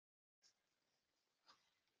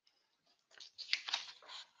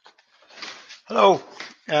Hello,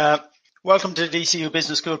 uh, welcome to the DCU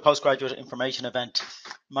Business School Postgraduate Information Event.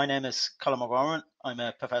 My name is Colin McGorman. I'm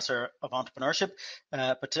a Professor of Entrepreneurship,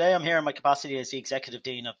 but today I'm here in my capacity as the Executive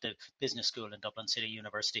Dean of the Business School in Dublin City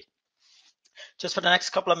University. Just for the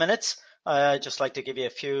next couple of minutes, I'd just like to give you a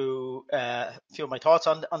few of my thoughts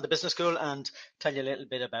on the Business School and tell you a little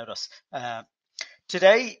bit about us.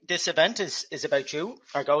 Today, this event is about you.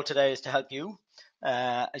 Our goal today is to help you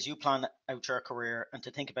as you plan out your career and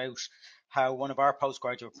to think about how one of our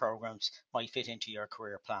postgraduate programs might fit into your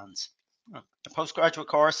career plans. A postgraduate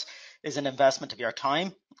course is an investment of your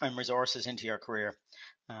time and resources into your career.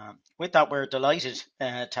 With that, we're delighted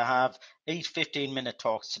to have 8 15-minute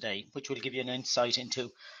talks today, which will give you an insight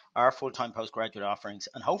into our full-time postgraduate offerings,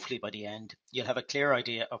 and hopefully by the end you'll have a clear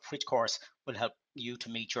idea of which course will help you to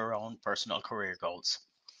meet your own personal career goals.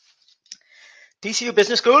 DCU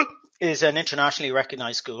Business School is an internationally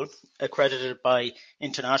recognised school accredited by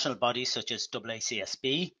international bodies such as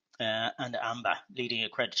AACSB and AMBA, leading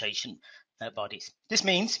accreditation bodies. This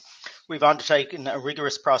means we've undertaken a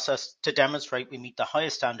rigorous process to demonstrate we meet the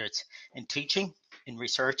highest standards in teaching, in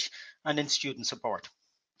research and in student support.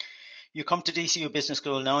 You come to DCU Business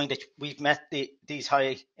School knowing that we've met these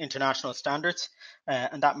high international standards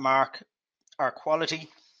and that mark our quality,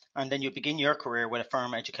 and then you begin your career with a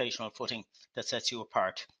firm educational footing that sets you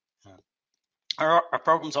apart. Our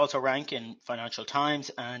programs also rank in Financial Times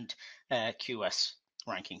and QS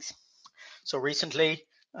rankings. So recently,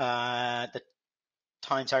 the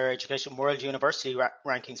Times Higher Education World University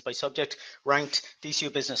rankings by subject ranked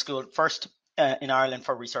DCU Business School first in Ireland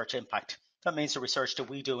for research impact. That means the research that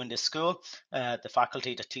we do in this school, the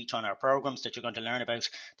faculty that teach on our programs that you're going to learn about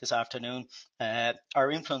this afternoon, are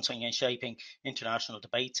influencing and shaping international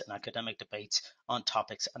debates and academic debates on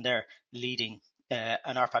topics, and they're leading,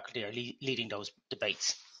 and our faculty are leading those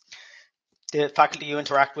debates. The faculty you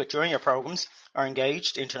interact with during your programs are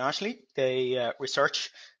engaged internationally. They research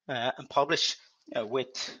and publish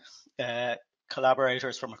with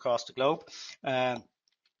collaborators from across the globe.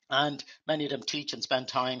 And many of them teach and spend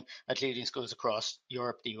time at leading schools across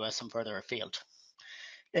Europe, the US, and further afield.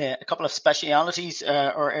 A couple of specialities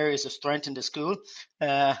or areas of strength in the school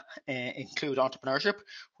include entrepreneurship,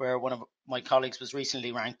 where one of my colleagues was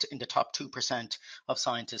recently ranked in the top 2% of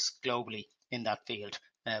scientists globally in that field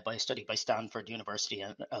by a study by Stanford University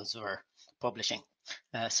and Elsevier Publishing.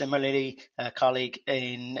 Similarly, a colleague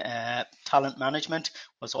in talent management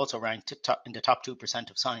was also ranked in the top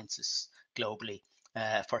 2% of scientists globally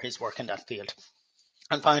for his work in that field.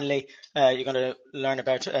 And finally, you're going to learn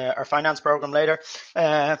about our finance program later.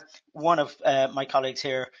 One of my colleagues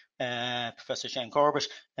here, Professor Shane Corbett,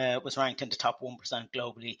 was ranked in the top 1%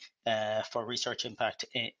 globally for research impact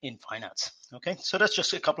in finance. Okay, so that's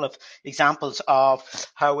just a couple of examples of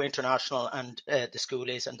how international and the school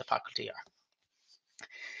is and the faculty are.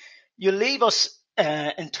 You'll leave us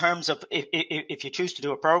in terms of, if you choose to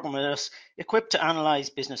do a program with us, equipped to analyse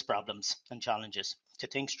business problems and challenges, to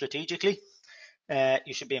think strategically.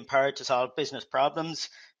 You should be empowered to solve business problems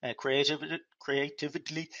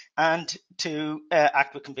creatively and to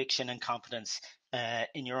act with conviction and confidence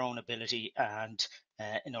in your own ability and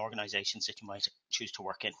in organisations that you might choose to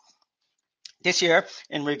work in. This year,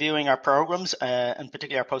 in reviewing our programs, and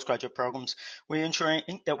particularly our postgraduate programs, we're ensuring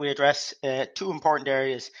that we address two important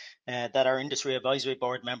areas that our industry advisory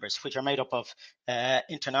board members, which are made up of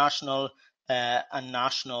international and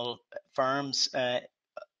national firms,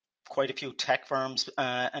 quite a few tech firms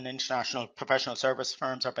and international professional service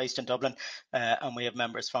firms are based in Dublin, and we have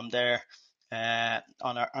members from there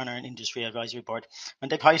on our industry advisory board. And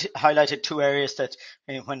they've highlighted two areas that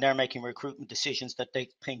when they're making recruitment decisions that they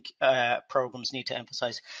think programs need to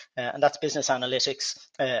emphasize, and that's business analytics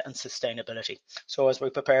and sustainability. So as we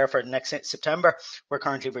prepare for next September, we're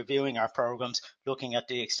currently reviewing our programs, looking at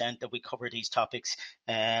the extent that we cover these topics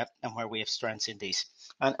and where we have strengths in these.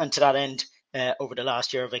 And to that end, over the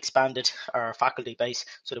last year, we've expanded our faculty base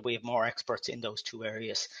so that we have more experts in those two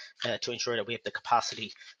areas to ensure that we have the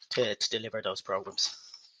capacity to deliver those programs.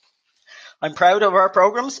 I'm proud of our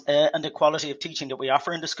programs and the quality of teaching that we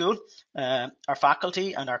offer in the school. Our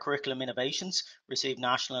faculty and our curriculum innovations receive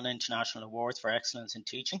national and international awards for excellence in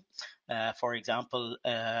teaching. For example,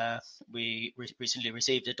 we recently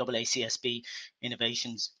received a AACSB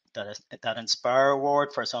Innovations that Inspire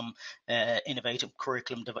Award for some innovative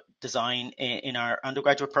curriculum design in our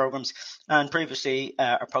undergraduate programs, and previously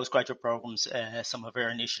our postgraduate programs, some of our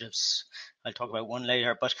initiatives, I'll talk about one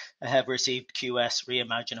later, but have received QS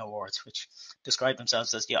Reimagine Awards, which describe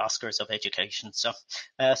themselves as the Oscars of education. So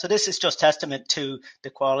this is just testament to the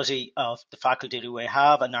quality of the faculty that we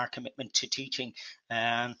have and our commitment to teaching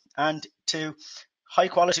and to high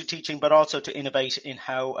quality teaching, but also to innovate in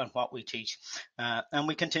how and what we teach. And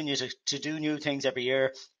we continue to do new things every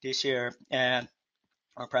year. This year,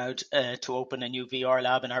 we're proud to open a new VR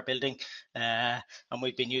lab in our building, and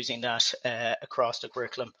we've been using that across the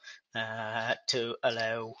curriculum to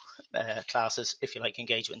allow classes, if you like,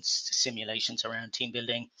 engage with simulations around team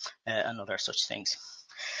building and other such things.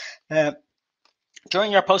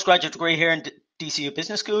 During your postgraduate degree here in DCU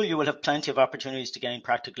Business School, you will have plenty of opportunities to gain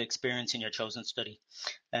practical experience in your chosen study.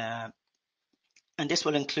 And this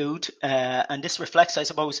will include, and this reflects, I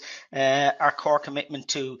suppose, our core commitment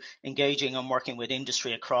to engaging and working with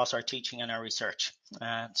industry across our teaching and our research.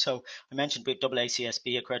 So I mentioned with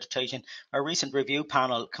AACSB accreditation, our recent review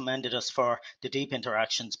panel commended us for the deep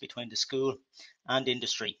interactions between the school and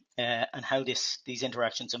industry, and how these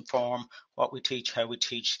interactions inform what we teach, how we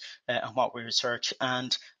teach, and what we research,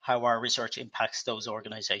 and how our research impacts those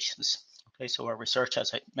organizations. Okay, so our research,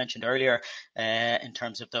 as I mentioned earlier, in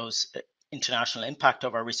terms of those international impact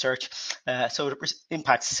of our research. So it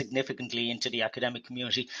impacts significantly into the academic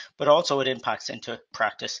community, but also it impacts into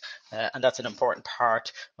practice. And that's an important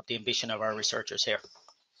part of the ambition of our researchers here.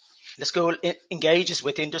 The school engages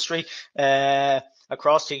with industry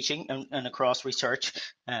across teaching and across research,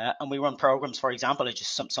 and we run programs. For example,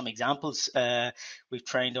 just some examples. We've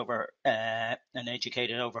trained over and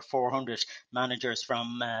educated over 400 managers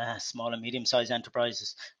from small and medium-sized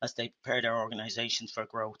enterprises as they prepare their organizations for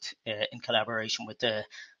growth in collaboration with the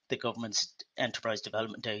government's Enterprise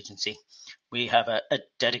Development Agency. We have a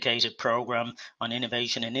dedicated program on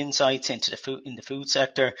innovation and insights into the food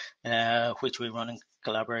sector, which we run in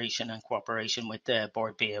collaboration and cooperation with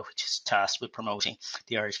Board BIA, which is tasked with promoting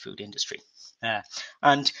the Irish food industry.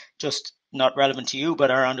 And just not relevant to you, but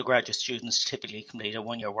our undergraduate students typically complete a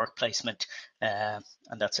one-year work placement, and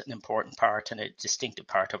that's an important part and a distinctive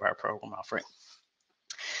part of our program offering.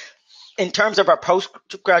 In terms of our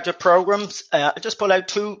postgraduate programs, I just pull out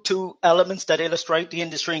two elements that illustrate the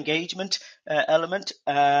industry engagement element.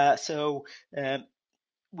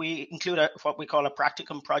 We include what we call a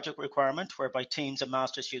practicum project requirement, whereby teams of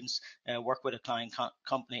master students work with a client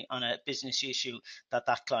company on a business issue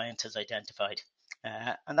that client has identified.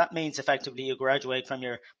 And that means effectively you graduate from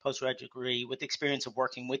your postgraduate degree with the experience of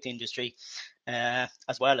working with industry,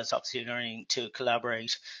 as well as obviously learning to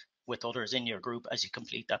collaborate with others in your group as you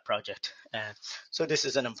complete that project. So this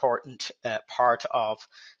is an important part of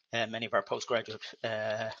many of our postgraduate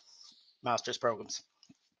master's programs.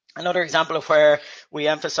 Another example of where we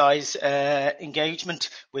emphasize engagement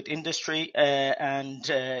with industry and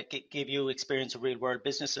give you experience of real world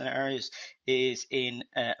business scenarios is in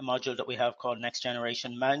a module that we have called Next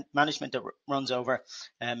Generation Management that runs over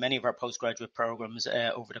many of our postgraduate programs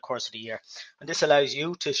over the course of the year. And this allows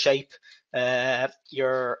you to shape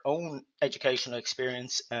your own educational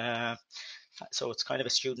experience. So it's kind of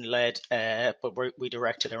a student-led, but we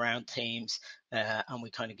direct it around themes, and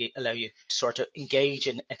we kind of allow you to sort of engage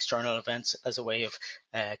in external events as a way of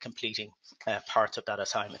completing parts of that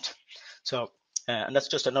assignment. So, and that's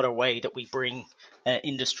just another way that we bring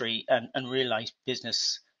industry and real-life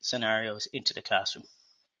business scenarios into the classroom.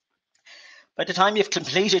 By the time you've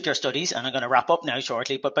completed your studies, and I'm going to wrap up now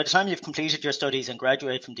shortly, but by the time you've completed your studies and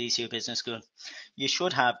graduate from DCU Business School, you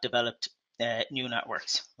should have developed new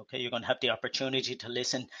networks. Okay, you're going to have the opportunity to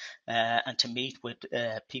listen and to meet with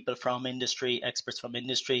people from industry, experts from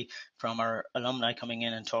industry, from our alumni coming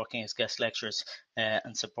in and talking as guest lecturers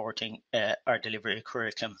and supporting our delivery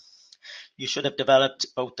curriculum. You should have developed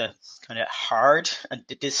both the kind of hard and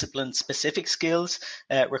the discipline specific skills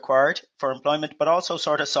required for employment, but also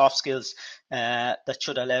sort of soft skills that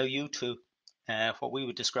should allow you to what we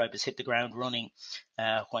would describe as hit the ground running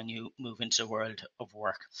when you move into the world of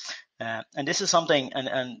work. And this is something,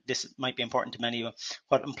 and this might be important to many of you,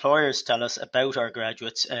 what employers tell us about our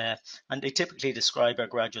graduates, and they typically describe our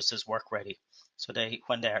graduates as work ready. So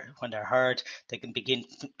when they're hired, they can begin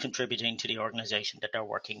contributing to the organization that they're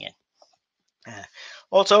working in.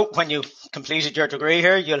 Also, when you completed your degree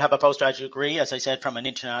here, you'll have a postgraduate degree, as I said, from an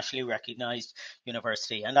internationally recognized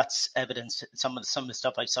university. And that's evidence some of the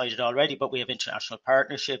stuff I've cited already, but we have international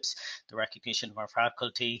partnerships, the recognition of our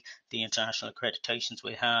faculty, the international accreditations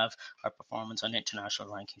we have, our performance on international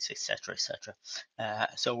rankings, etc., etc.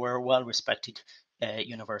 So we're a well-respected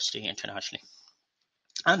university internationally.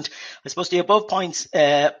 And I suppose the above points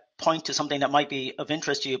point to something that might be of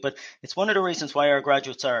interest to you, but it's one of the reasons why our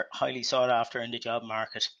graduates are highly sought after in the job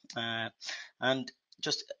market. And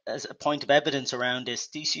just as a point of evidence around this,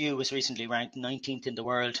 DCU was recently ranked 19th in the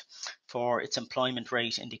world for its employment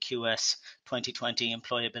rate in the QS 2020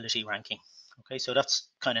 employability ranking. Okay, so that's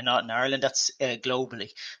kind of not in Ireland, that's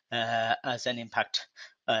globally as an impact.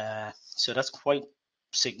 So that's quite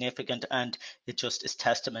significant, and it just is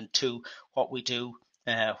testament to what we do,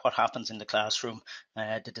 what happens in the classroom,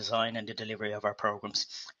 the design and the delivery of our programs.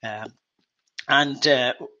 And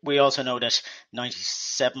we also know that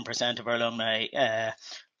 97% of our alumni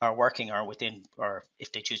are working or within, or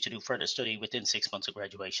if they choose to do further study, within 6 months of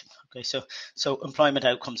graduation. Okay, so employment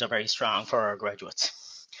outcomes are very strong for our graduates.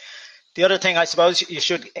 The other thing I suppose you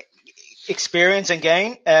should experience and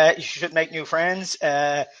gain, you should make new friends,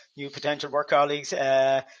 new potential work colleagues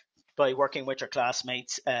by working with your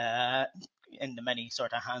classmates in the many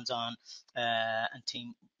sort of hands-on and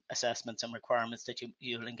team assessments and requirements that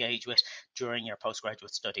you'll engage with during your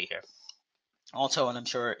postgraduate study here. Also, and I'm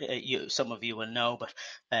sure some of you will know, but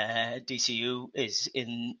DCU is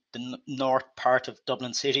in the north part of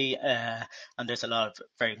Dublin City, and there's a lot of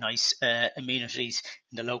very nice amenities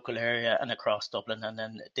in the local area and across Dublin, and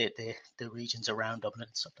then the regions around Dublin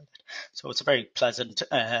and stuff like that. So it's a very pleasant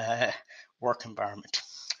work environment.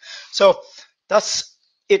 So that's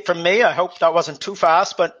it from me. I hope that wasn't too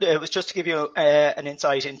fast, but it was just to give you an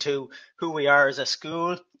insight into who we are as a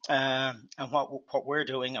school, and what we're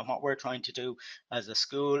doing and what we're trying to do as a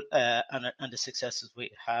school, and the successes we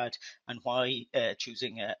had, and why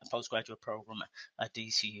choosing a postgraduate program at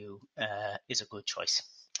DCU is a good choice.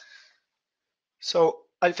 So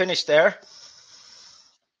I'll finish there,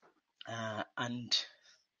 and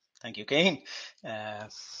thank you again.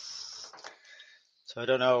 So I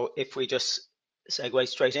don't know if we just segue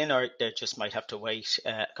straight in, or they just might have to wait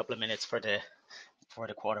a couple of minutes for the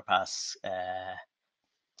 1:15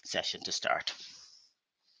 session to start.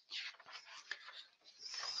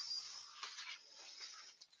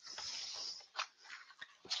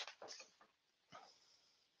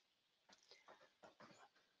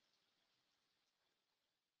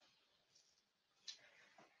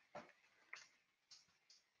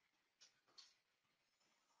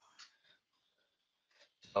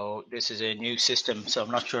 So this is a new system, so I'm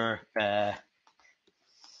not sure.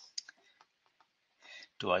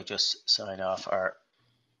 Do I just sign off, or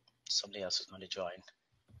somebody else is going to join?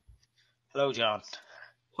 Hello, John.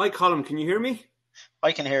 Hi, Colm. Can you hear me?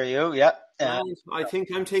 I can hear you, yeah. I think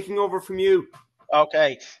I'm taking over from you.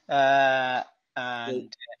 Okay.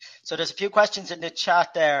 And so there's a few questions in the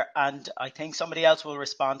chat there, and I think somebody else will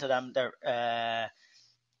respond to them.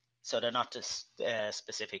 So they're not just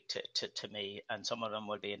specific to me, and some of them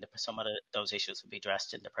will be some of those issues will be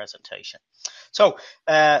addressed in the presentation. So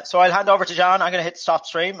I'll hand over to John. I'm going to hit stop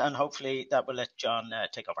stream, and hopefully that will let John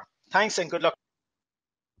take over. Thanks and good luck.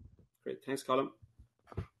 Great, thanks, Colm.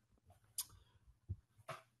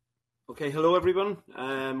 Okay, hello everyone.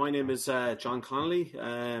 My name is John Connolly,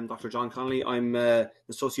 Dr. John Connolly. I'm an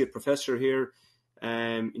associate professor here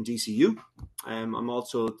in DCU. I'm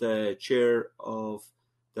also the chair of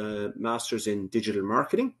the Masters in Digital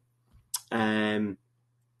Marketing. So I'm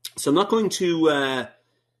not going to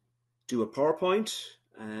do a PowerPoint.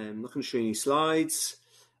 I'm not going to show you any slides.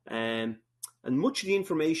 And much of the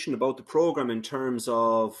information about the program in terms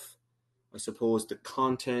of, I suppose, the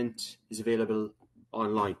content is available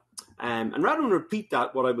online. And rather than repeat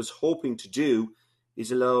that, what I was hoping to do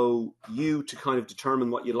is allow you to kind of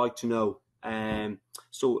determine what you'd like to know.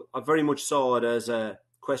 So I very much saw it as a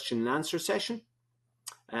question and answer session,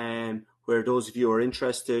 where those of you who are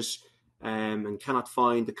interested and cannot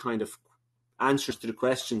find the kind of answers to the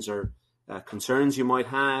questions or concerns you might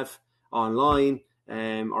have online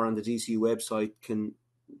or on the DCU website can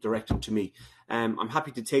direct them to me. I'm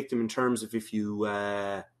happy to take them in terms of if you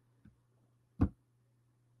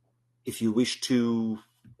wish to,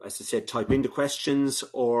 as I said, type in the questions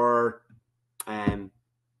or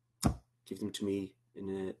give them to me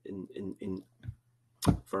in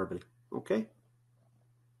verbally. Okay.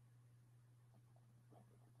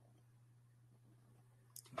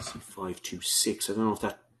 DC526. I don't know if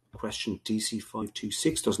that question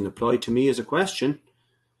DC526 doesn't apply to me as a question.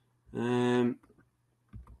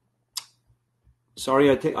 Sorry,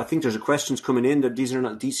 I think there's a questions coming in that these are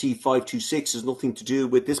not DC526 has nothing to do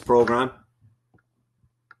with this program.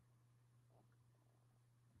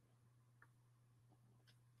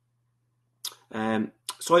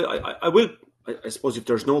 So I will. I suppose if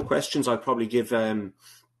there's no questions, I'll probably give or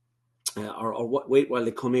wait while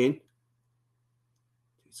they come in.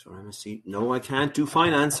 Sorry, MSc. No, I can't do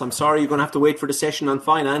finance. I'm sorry, you're going to have to wait for the session on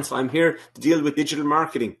finance. I'm here to deal with digital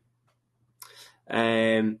marketing.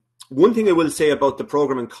 One thing I will say about the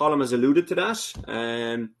program, and Colm has alluded to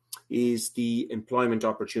that, is the employment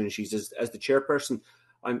opportunities. As the chairperson,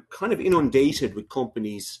 I'm kind of inundated with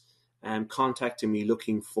companies contacting me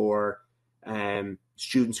looking for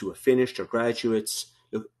students who have finished or graduates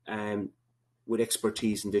with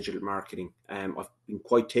expertise in digital marketing. I've been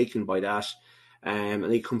quite taken by that. and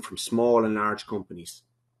they come from small and large companies.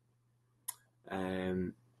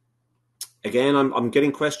 Again, I'm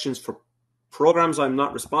getting questions for programs I'm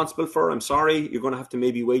not responsible for. I'm sorry. You're going to have to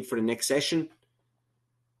maybe wait for the next session.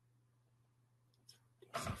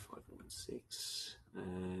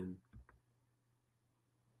 516.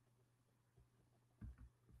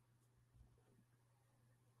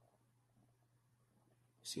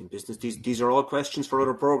 See, in business, these are all questions for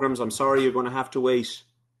other programs. I'm sorry. You're going to have to wait.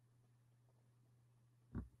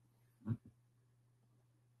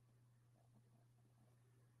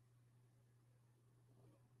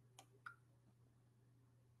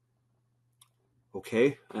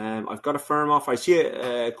 Okay, I've got a firm offer. I see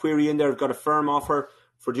a query in there. I've got a firm offer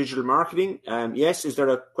for digital marketing. Yes, is there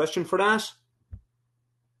a question for that?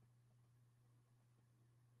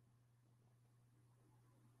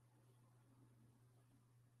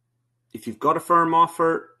 If you've got a firm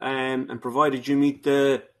offer and provided you meet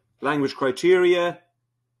the language criteria,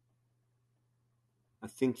 I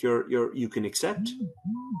think you can accept.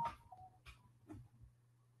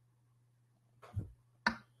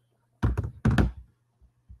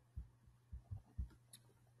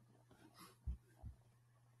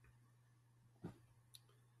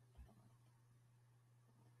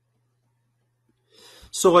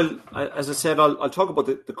 So, as I said, I'll talk about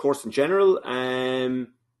the course in general.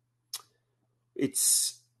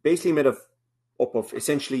 It's basically made up of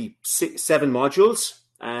essentially 7 modules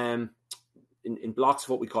in blocks of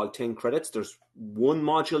what we call 10 credits. There's one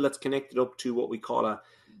module that's connected up to what we call a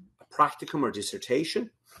practicum or dissertation.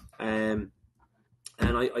 And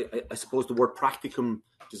I suppose the word practicum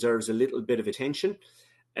deserves a little bit of attention.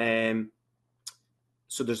 So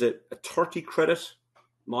there's a 30 credit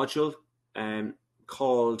module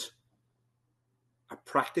called a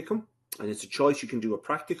practicum, and it's a choice. You can do a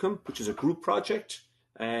practicum, which is a group project,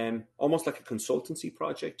 almost like a consultancy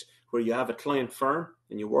project, where you have a client firm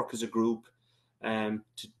and you work as a group to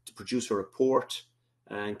produce a report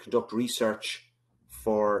and conduct research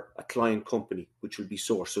for a client company, which will be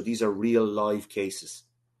sourced. So these are real live cases.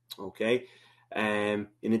 Okay. In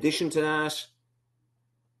addition to that,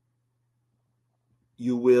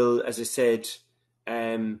 you will, as I said,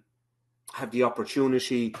 have the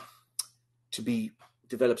opportunity to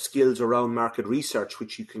develop skills around market research,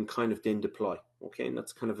 which you can kind of then deploy. Okay, and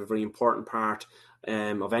that's kind of a very important part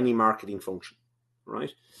of any marketing function,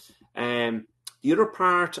 right? The other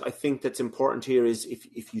part I think that's important here is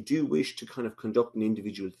if you do wish to kind of conduct an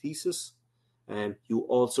individual thesis, you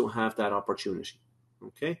also have that opportunity.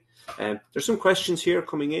 Okay, there's some questions here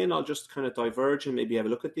coming in. I'll just kind of diverge and maybe have a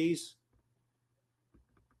look at these.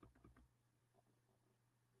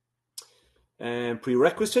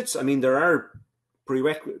 Prerequisites. I mean, there are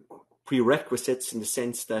prerequisites in the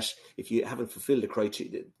sense that if you haven't fulfilled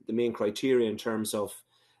the main criteria in terms of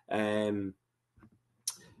a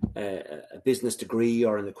business degree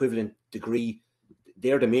or an equivalent degree,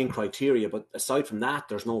 they're the main criteria. But aside from that,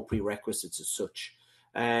 there's no prerequisites as such.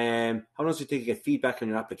 How long does it take to get feedback on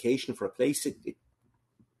your application for a place?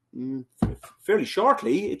 Fairly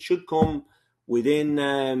shortly. It should come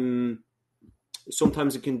within.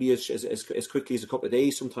 Sometimes it can be as quickly as a couple of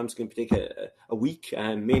days. Sometimes it can take a week,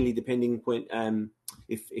 mainly depending when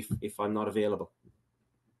if I'm not available.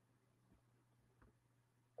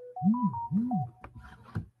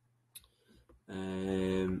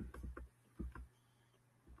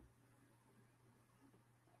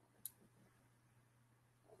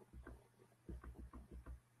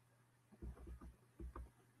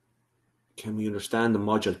 Can we understand the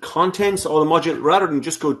module contents? All the module, rather than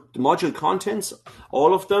just go the module contents,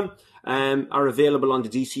 all of them are available on the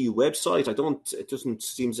DCU website. It doesn't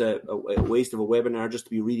seem a waste of a webinar just to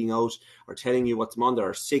be reading out or telling you what's on. There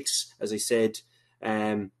are 6, as I said,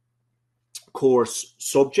 course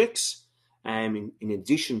subjects, in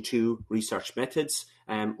addition to research methods.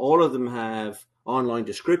 All of them have online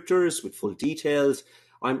descriptors with full details.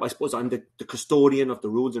 I suppose I'm the custodian of the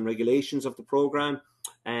rules and regulations of the program.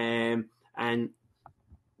 And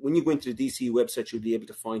when you go into the DCU website, you'll be able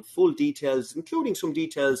to find full details, including some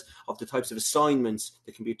details of the types of assignments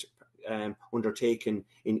that can be undertaken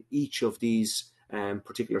in each of these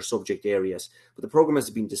particular subject areas. But the program has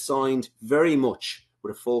been designed very much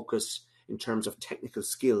with a focus in terms of technical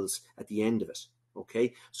skills at the end of it.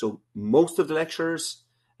 Okay, so most of the lecturers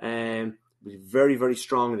will be very, very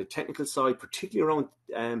strong on the technical side, particularly around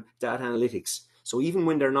data analytics. So even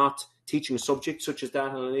when they're not teaching a subject such as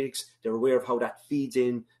data analytics, they're aware of how that feeds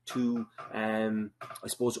in to, I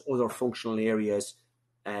suppose, other functional areas,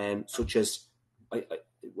 such as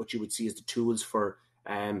what you would see as the tools for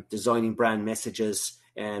designing brand messages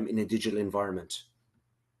in a digital environment.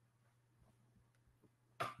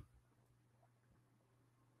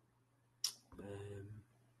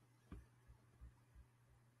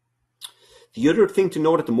 The other thing to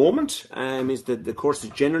note at the moment is that the course is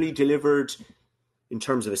generally delivered in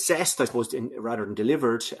terms of assessed, I suppose, rather than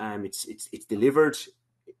delivered. It's delivered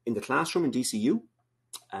in the classroom in DCU.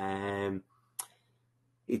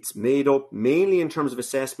 It's made up mainly in terms of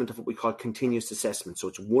assessment of what we call continuous assessment. So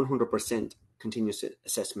it's 100% continuous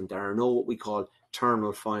assessment. There are no what we call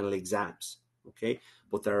terminal final exams. Okay,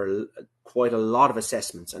 but there are quite a lot of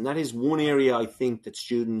assessments, and that is one area I think that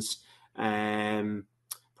students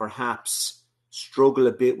perhaps struggle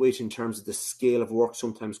a bit with in terms of the scale of work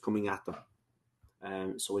sometimes coming at them.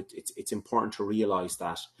 So it's important to realise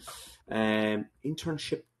that.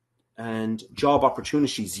 Internship and job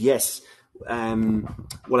opportunities, yes. Well,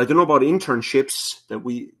 I don't know about internships that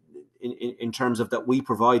we, in terms of that we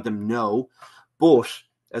provide them, no. But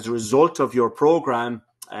as a result of your program,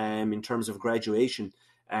 in terms of graduation,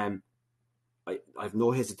 I have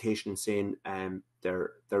no hesitation in saying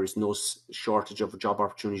there is no shortage of job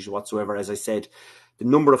opportunities whatsoever. As I said, the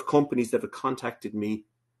number of companies that have contacted me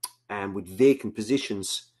with vacant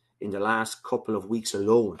positions in the last couple of weeks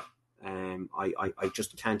alone, I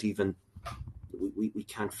just can't even. We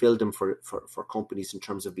can't fill them for companies in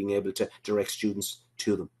terms of being able to direct students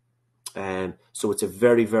to them. So it's a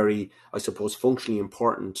very, very, I suppose, functionally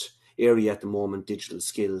important area at the moment, digital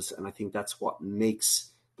skills, and I think that's what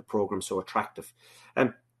makes the program so attractive.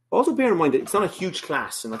 Also bear in mind that it's not a huge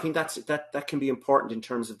class, and I think that can be important in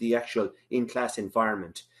terms of the actual in-class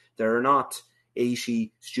environment. There are not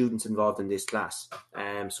 80 students involved in this class,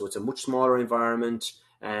 so it's a much smaller environment,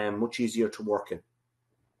 much easier to work in.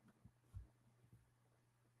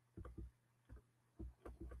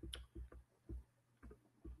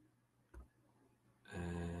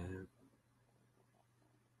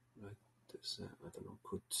 I don't know,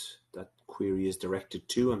 could that query is directed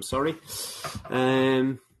to, I'm sorry.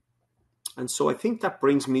 And so I think that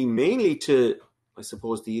brings me mainly to, I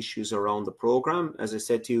suppose, the issues around the program. As I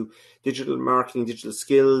said to you, digital marketing, digital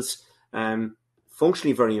skills,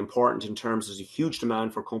 functionally very important in terms of a huge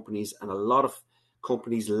demand for companies and a lot of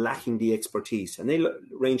companies lacking the expertise. And they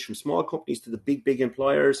range from small companies to the big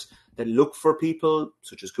employers that look for people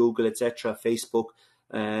such as Google, etc., Facebook.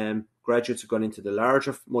 Graduates have gone into the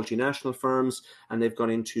larger multinational firms, and they've gone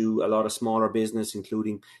into a lot of smaller business,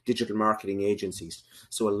 including digital marketing agencies.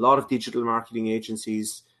 So a lot of digital marketing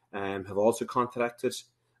agencies have also contacted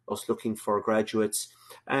us looking for graduates.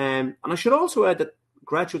 And I should also add that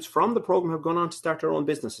graduates from the program have gone on to start their own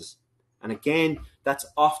businesses. And again, that's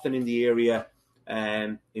often in the area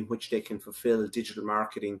in which they can fulfill digital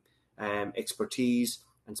marketing expertise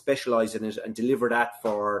and specialize in it and deliver that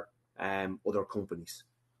for other companies.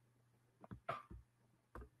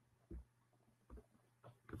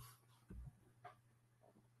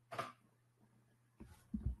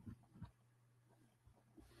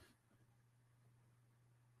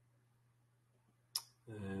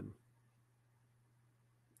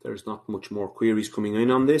 There's not much more queries coming in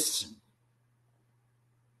on this.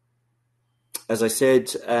 As I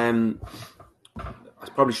said, I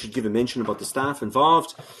probably should give a mention about the staff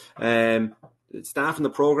involved. The staff in the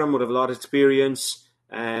program would have a lot of experience,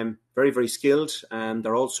 very, very skilled.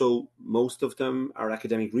 They're also, most of them are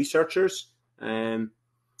academic researchers. And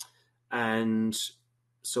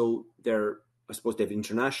so I suppose they have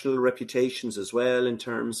international reputations as well in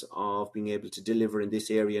terms of being able to deliver in this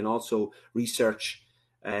area and also research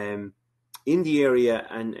in the area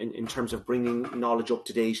and in terms of bringing knowledge up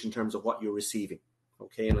to date in terms of what you're receiving.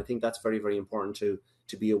 Okay, and I think that's very, very important to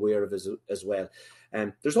be aware of as well.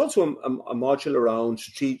 There's also a module around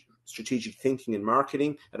strategic thinking and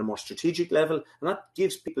marketing at a more strategic level, and that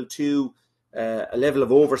gives people to a level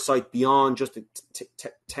of oversight beyond just the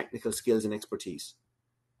technical skills and expertise.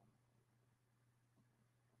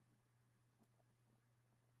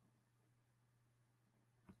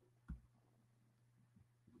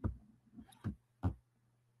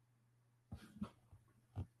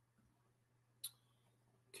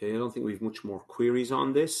 Okay, I don't think we have much more queries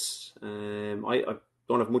on this. I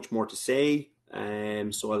don't have much more to say,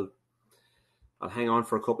 so I'll hang on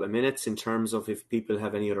for a couple of minutes in terms of if people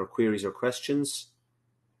have any other queries or questions.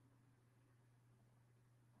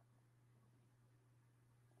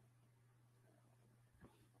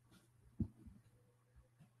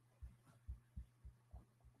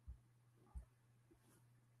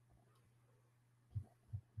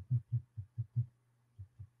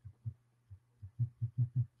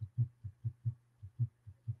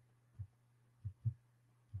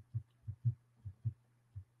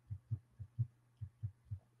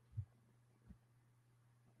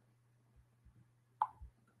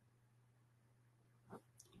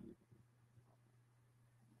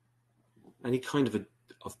 Any kind of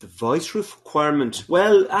Of the voice requirement,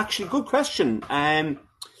 well, actually, good question. I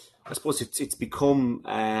suppose it's become.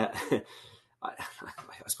 I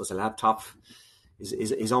suppose a laptop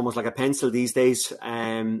is almost like a pencil these days.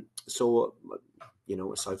 So,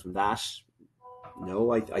 aside from that,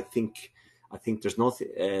 no, I think there's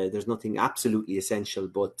nothing absolutely essential.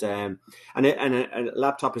 But and a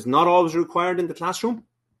laptop is not always required in the classroom.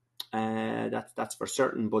 That's for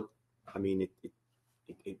certain. But I mean,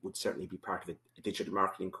 it would certainly be part of a digital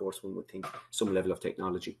marketing course. One would think some level of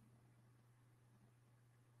technology.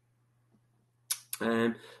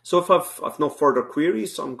 So if I've no further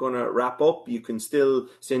queries, I'm going to wrap up. You can still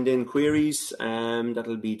send in queries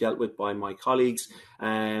that'll be dealt with by my colleagues.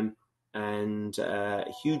 And a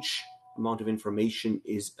huge amount of information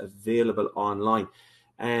is available online.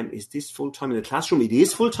 Is this full-time in the classroom? It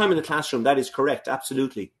is full-time in the classroom. That is correct.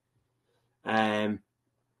 Absolutely.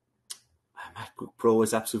 MacBook Pro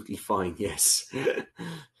is absolutely fine. Yes. Please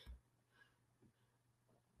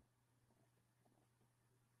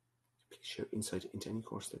share insight into any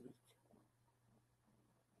course that.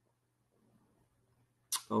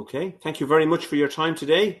 Okay, thank you very much for your time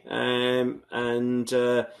today.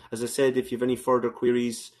 As I said, if you have any further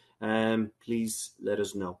queries, please let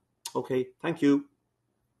us know. Okay, thank you.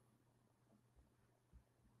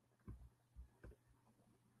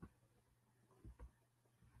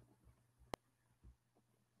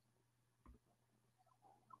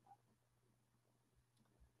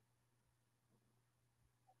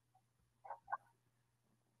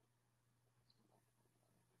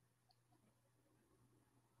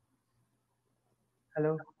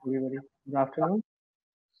 Hello, everybody. Good afternoon.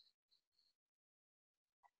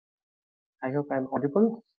 I hope I'm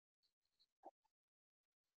audible.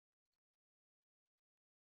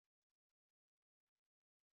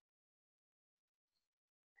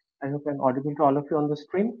 I hope I'm audible to all of you on the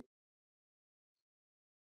screen.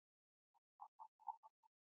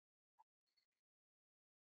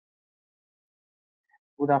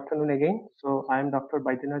 Good afternoon again. So I am Dr.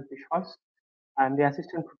 Baidyanath Vishwas. I am the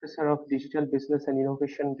Assistant Professor of Digital Business and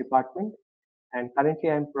Innovation Department, and currently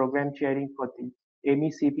I am Program Chairing for the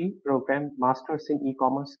MECB program, Masters in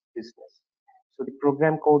E-Commerce Business. So the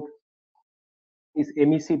program code is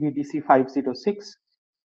MECB DC 506,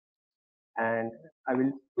 and I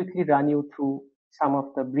will quickly run you through some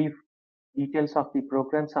of the brief details of the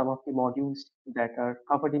program, some of the modules that are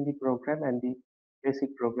covered in the program and the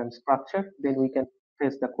basic program structure. Then we can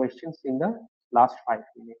face the questions in the last 5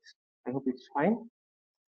 minutes. I hope it's fine.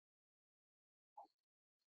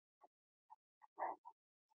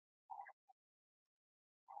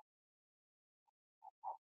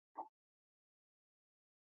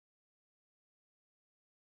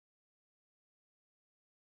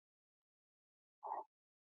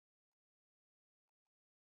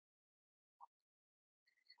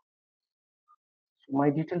 So my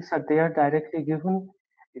details are there directly given.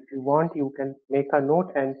 If you want, you can make a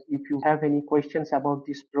note, and if you have any questions about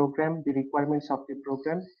this program, the requirements of the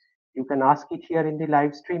program, you can ask it here in the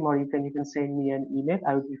live stream, or you can even send me an email.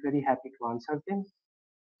 I would be very happy to answer them.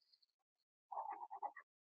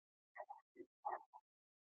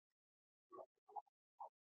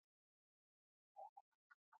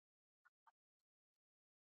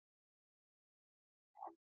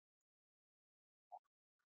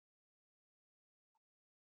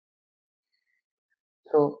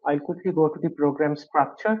 So I'll quickly go to the program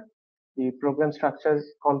structure. The program structure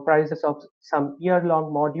comprises of some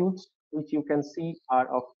year-long modules, which you can see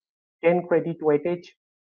are of 10 credit weightage,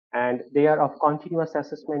 and they are of continuous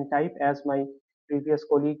assessment type, as my previous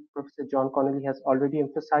colleague, Professor John Connolly, has already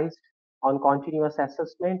emphasized on continuous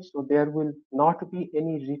assessment. So there will not be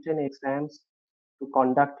any written exams to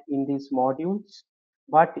conduct in these modules,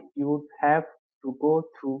 but you would have to go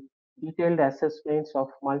through detailed assessments of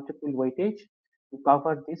multiple weightage to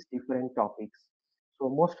cover these different topics. So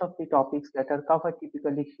most of the topics that are covered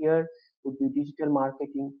typically here would be digital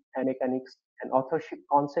marketing and mechanics and authorship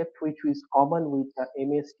concept, which is common with the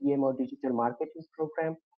MSDM or digital marketing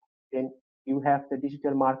program. Then you have the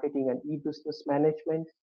digital marketing and e-business management,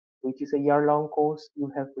 which is a year-long course.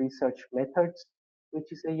 You have research methods,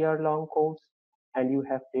 which is a year-long course. And you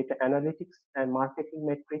have data analytics and marketing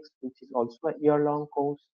metrics, which is also a year-long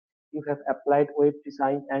course. You have applied web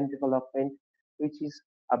design and development, which is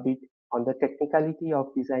a bit on the technicality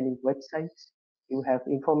of designing websites. You have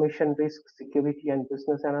information risk, security, and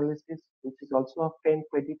business analysis, which is also a 10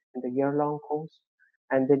 credit and a year-long course.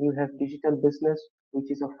 And then you have digital business, which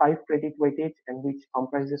is a 5 credit weightage and which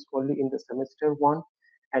comprises only in the semester 1.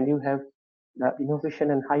 And you have the innovation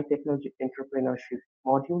and high technology entrepreneurship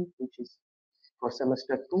module, which is for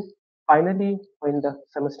semester 2. Finally, when the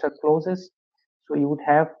semester closes, So you would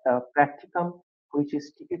have a practicum, which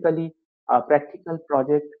is typically a practical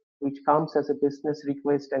project which comes as a business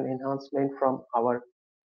request and enhancement from our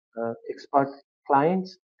expert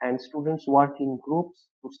clients, and students work in groups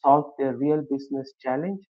to solve their real business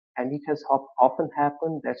challenge. And it has often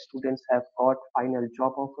happened that students have got final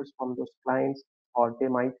job offers from those clients, or they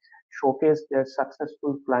might showcase their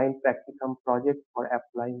successful client practicum project for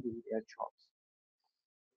applying in their jobs.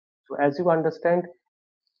 So as you understand,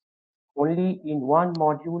 only in one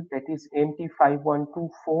module, that is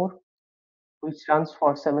MT5124, which runs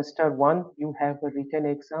for semester 1, you have a written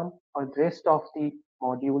exam. For the rest of the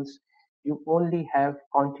modules, you only have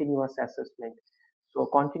continuous assessment. So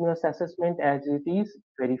continuous assessment, as it is,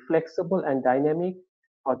 very flexible and dynamic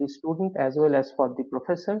for the student as well as for the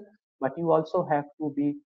professor, but you also have to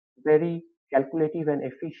be very calculative and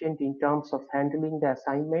efficient in terms of handling the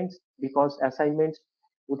assignments, because assignments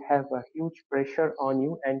would have a huge pressure on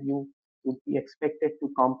you, and you would be expected to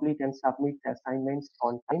complete and submit the assignments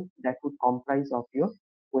on time. That would comprise of your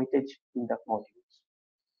weightage in the modules.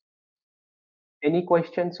 Any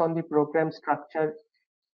questions on the program structure?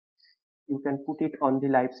 You can put it on the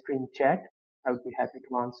live stream chat. I would be happy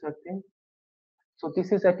to answer them. So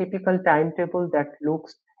this is a typical timetable that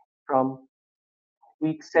looks from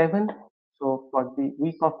week 7. So for the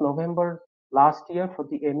week of November last year for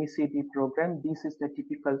the MECD program, this is the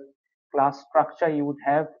typical class structure you would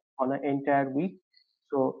have on an entire week.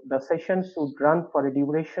 So the sessions would run for a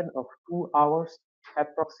duration of 2 hours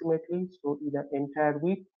approximately. So in an entire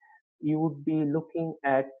week, you would be looking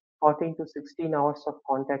at 14 to 16 hours of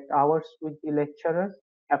contact hours with the lecturer.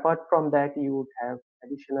 Apart from that, you would have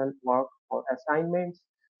additional work for assignments,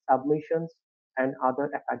 submissions, and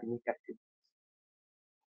other academic activities.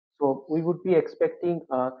 So we would be expecting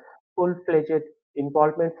a full-fledged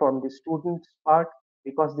involvement from the students' part,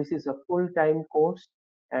 because this is a full-time course,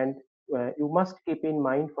 and you must keep in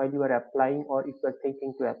mind while you are applying, or if you are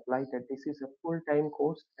thinking to apply, that this is a full-time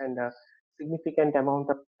course and a significant amount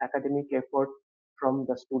of academic effort from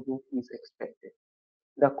the student is expected.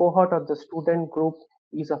 The cohort of the student group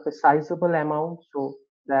is of a sizable amount, so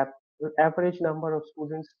the average number of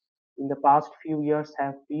students in the past few years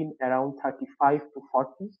have been around 35 to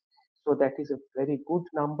 40. So that is a very good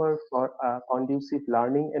number for a conducive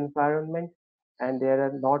learning environment. And there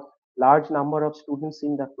are not large number of students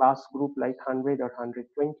in the class group like 100 or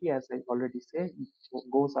 120, as I already said. It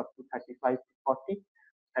goes up to 35 to 40.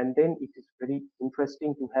 And then it is very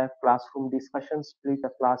interesting to have classroom discussions, split the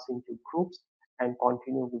class into groups, and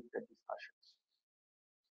continue with the discussions.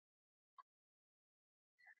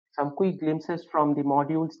 Some quick glimpses from the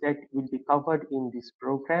modules that will be covered in this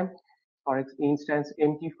program. For instance,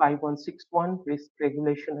 MT5161, Risk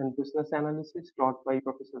Regulation and Business Analysis, taught by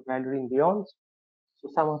Professor Valerie Lyons. So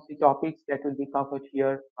some of the topics that will be covered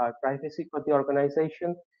here are privacy for the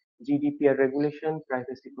organization, GDPR regulation,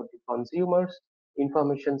 privacy for the consumers,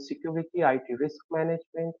 information security, IT risk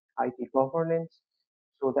management, IT governance.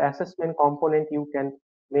 So the assessment component, you can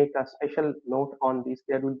make a special note on this.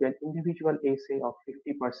 There will be an individual essay of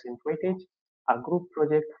 50% weightage, a group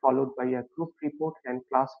project followed by a group report and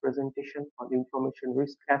class presentation on information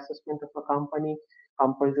risk assessment of a company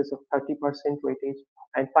comprises of 30% weightage,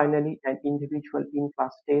 and finally an individual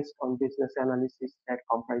in-class test on business analysis that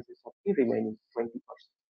comprises of the remaining 20%.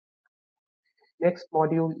 Next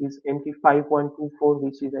module is MT5124,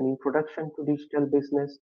 which is an introduction to digital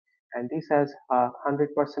business, and this has 100%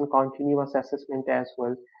 continuous assessment as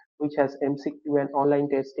well, which has MCQ and online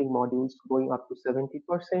testing modules going up to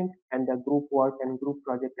 70%, and the group work and group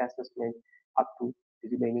project assessment up to the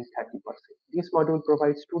remaining 30%. This module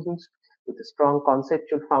provides students with a strong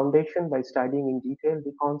conceptual foundation by studying in detail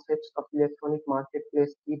the concepts of electronic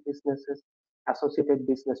marketplace, e-businesses, associated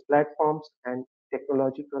business platforms, and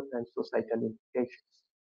technological and societal implications.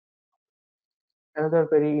 Another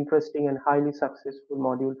very interesting and highly successful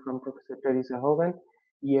module from Professor Teresa Hogan,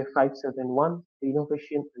 EF571,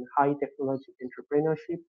 Innovation and High Technology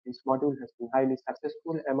Entrepreneurship. This module has been highly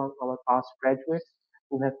successful among our past graduates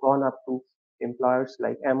who have gone up to employers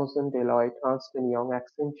like Amazon, Deloitte, Ernst & Young,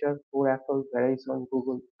 Accenture, Oracle, Verizon,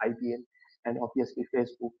 Google, IBM, and obviously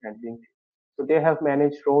Facebook and LinkedIn. So they have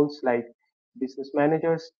managed roles like business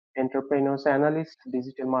managers, entrepreneurs analysts,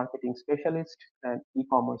 digital marketing specialists, and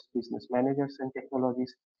e-commerce business managers and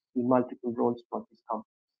technologists in multiple roles for this company.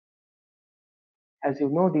 As you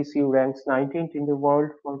know, DCU ranks 19th in the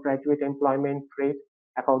world for graduate employment rate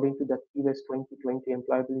according to the QS 2020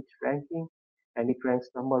 employability ranking, and it ranks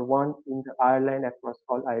number 1 in the Ireland across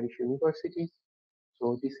all Irish universities.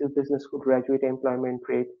 So DCU Business School graduate employment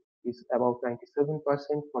rate is about 97%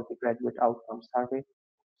 for the graduate outcome survey.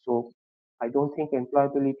 So I don't think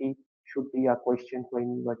employability should be a question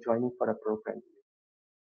when you are joining for a program.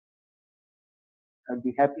 I'll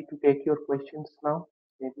be happy to take your questions now,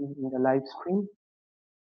 maybe in the live stream.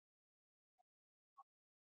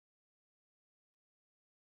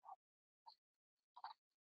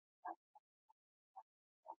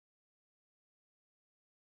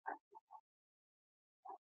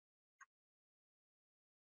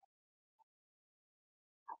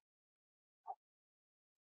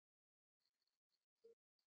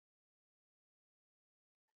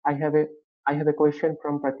 I have a question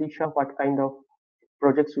from Pratisha. What kind of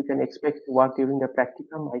projects we can expect to work during the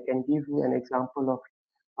practicum? I can give you an example of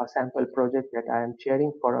a sample project that I am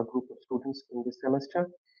chairing for a group of students in this semester.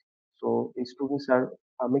 So the students are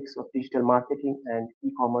a mix of digital marketing and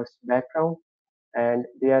e-commerce background, and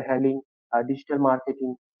they are handling a digital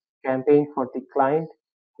marketing campaign for the client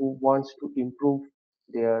who wants to improve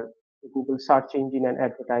their Google search engine and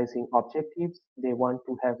advertising objectives. They want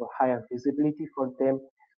to have a higher visibility for them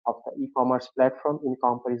of the e-commerce platform in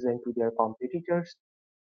comparison to their competitors.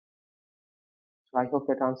 So I hope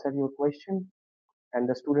that answered your question. And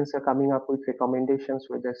the students are coming up with recommendations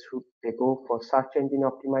whether should they go for search engine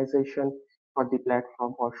optimization for the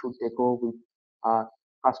platform or should they go with a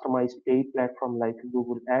customized paid platform like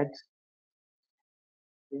Google Ads.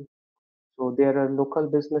 Okay. So there are local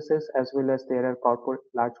businesses as well as there are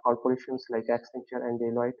large corporations like Accenture and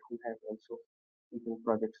Deloitte who have also given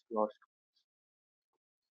projects to our students.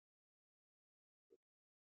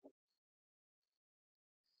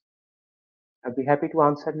 I'll be happy to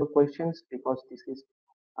answer your questions because this is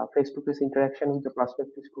a face-to-face interaction with the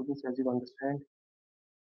prospective students, as you understand.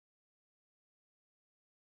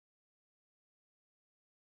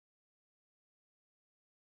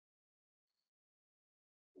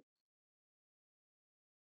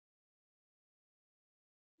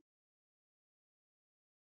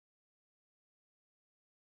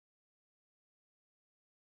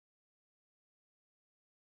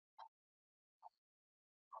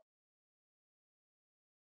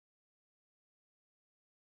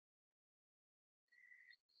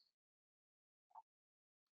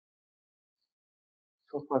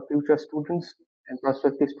 So for future students and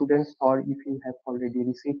prospective students, or if you have already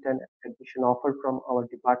received an admission offer from our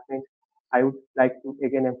department, I would like to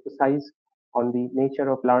again emphasize on the nature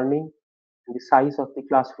of learning and the size of the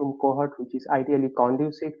classroom cohort, which is ideally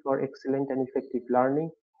conducive for excellent and effective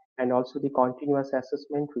learning, and also the continuous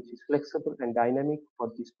assessment, which is flexible and dynamic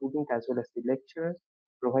for the student as well as the lecturer,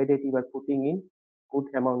 provided you are putting in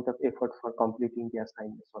good amount of effort for completing the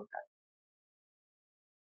assignments on time.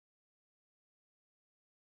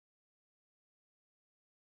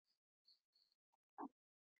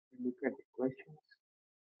 Look at the questions.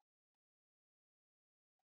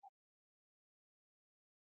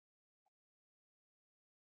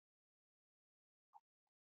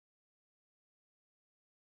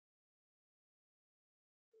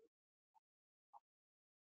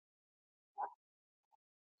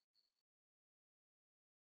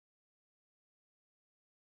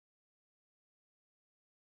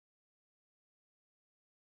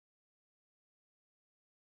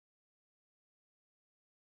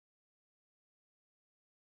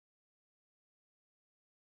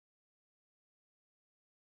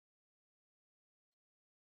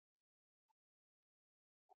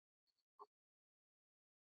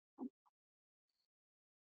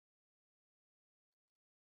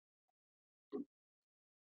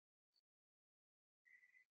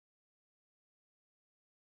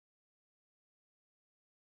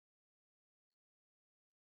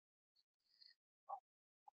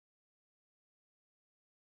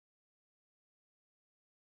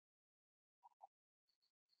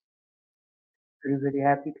 We're very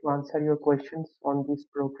happy to answer your questions on this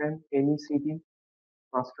program, MECD,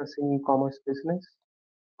 Masters in E-Commerce Business,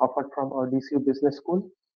 offered from our DCU Business School.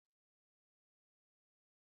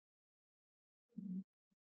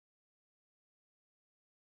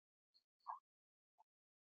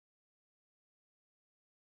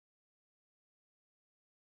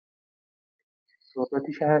 So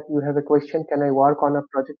Pratisha, you have a question, can I work on a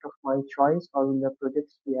project of my choice or will the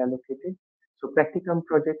projects be allocated? So practicum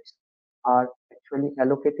projects are actually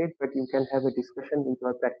allocated, but you can have a discussion with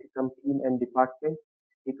your practicum team and department.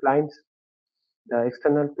 The clients, the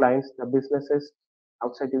external clients, the businesses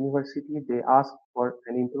outside the university, they ask for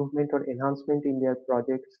an improvement or enhancement in their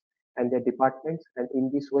projects and their departments, and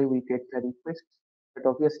in this way we get the requests. But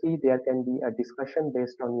obviously there can be a discussion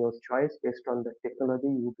based on your choice, based on the technology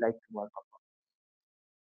you would like to work on.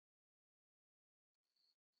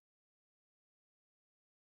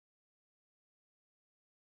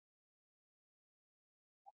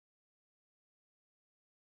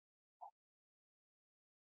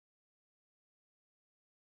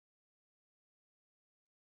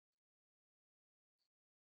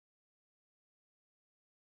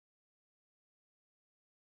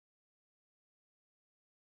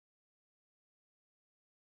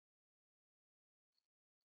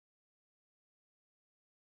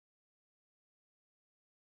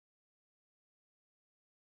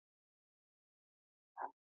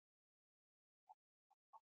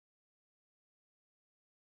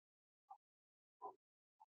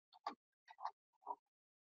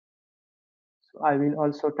 I will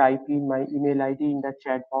also type in my email ID in the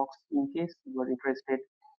chat box in case you are interested,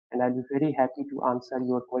 and I'll be very happy to answer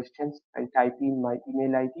your questions. I'll type in my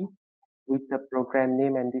email ID with the program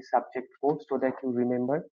name and the subject code so that you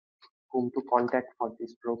remember whom to contact for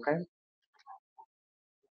this program.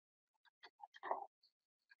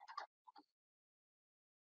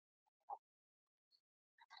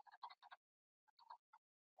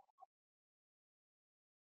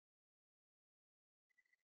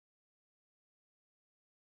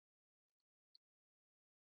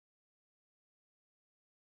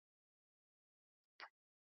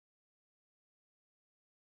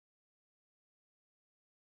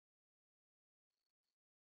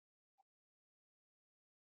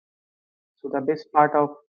 So the best part of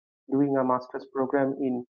doing a master's program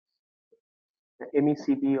in the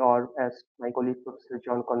MECB, or as my colleague Professor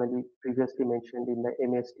John Connolly previously mentioned in the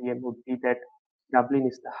MSTM, would be that Dublin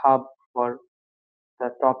is the hub for the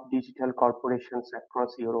top digital corporations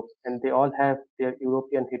across Europe, and they all have their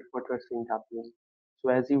European headquarters in Dublin. So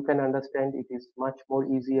as you can understand, it is much more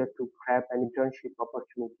easier to grab an internship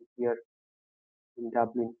opportunity here in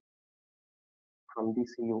Dublin from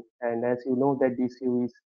DCU. And as you know that DCU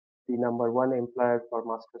is the #1 employer for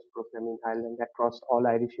master's program in Ireland across all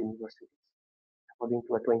Irish universities, according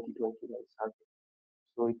to a 2021 survey.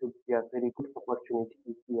 So it would be a very good opportunity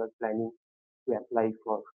if you are planning to apply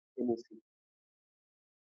for MEC.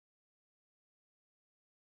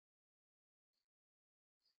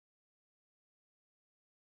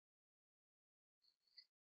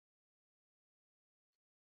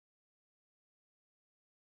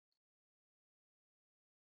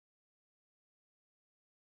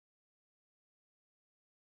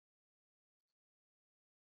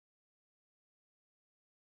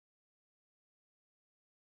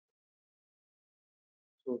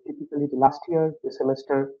 So typically the last year, the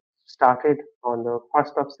semester started on the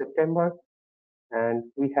 1st of September, and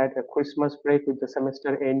we had a Christmas break with the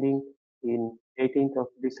semester ending in 18th of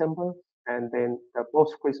December. And then the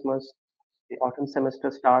post-Christmas, the autumn semester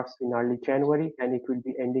starts in early January, and it will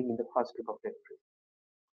be ending in the first week of April.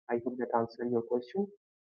 I hope that answers your question.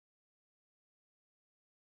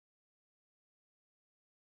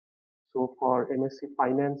 So for MSc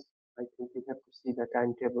Finance, I think you have to see the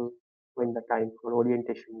timetable when the time for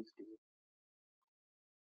orientation is due.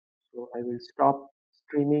 So I will stop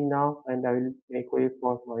streaming now, and I will make way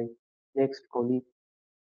for my next colleague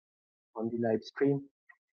on the live stream.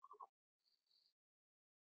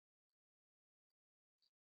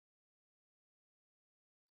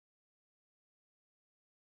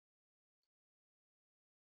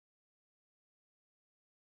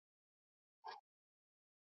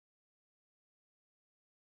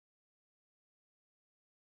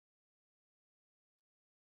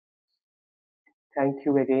 Thank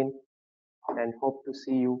you again, and hope to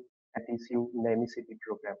see you at DCU in the MECP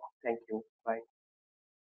program. Thank you. Bye.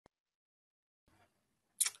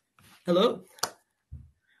 Hello.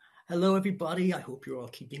 Hello, everybody. I hope you're all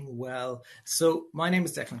keeping well. So my name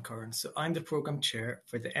is Declan Curran. So I'm the program chair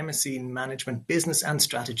for the MSc in Management, Business and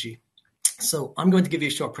Strategy. So I'm going to give you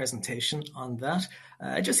a short presentation on that,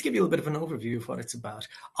 just to give you a little bit of an overview of what it's about.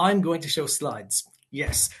 I'm going to show slides.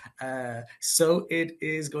 Yes. So it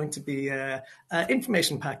is going to be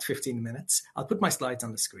information-packed 15 minutes. I'll put my slides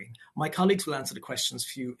on the screen. My colleagues will answer the questions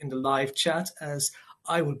for you in the live chat, as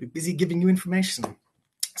I will be busy giving you information.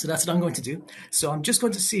 So that's what I'm going to do. So I'm just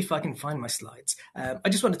going to see if I can find my slides. I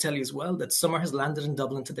just want to tell you as well that summer has landed in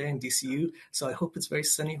Dublin today in DCU, so I hope it's very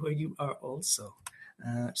sunny where you are also.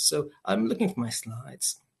 So I'm looking for my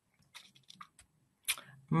slides.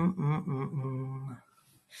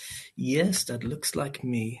 Yes, that looks like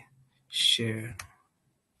me. Share.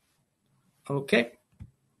 Okay.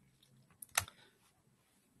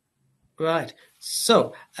 Right.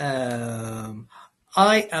 So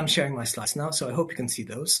I am sharing my slides now, so I hope you can see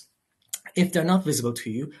those. If they're not visible to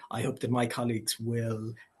you, I hope that my colleagues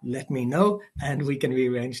will let me know and we can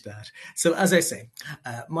rearrange that. So as I say,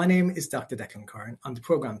 my name is Dr. Declan Curran. I'm the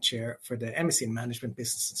program chair for the MSc in Management,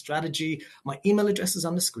 Business and Strategy. My email address is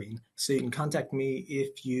on the screen, so you can contact me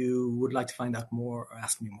if you would like to find out more or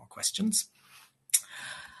ask me more questions.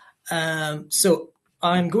 So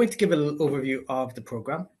I'm going to give a little overview of the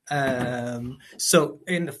program. So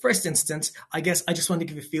in the first instance, I guess I just want to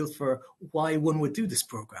give a feel for why one would do this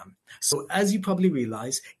program. So as you probably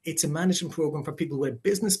realize, it's a management program for people with a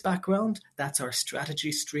business background. That's our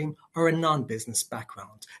strategy stream, or a non-business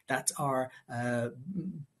background. That's our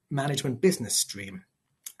management business stream.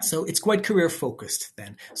 So it's quite career focused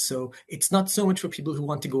then. So it's not so much for people who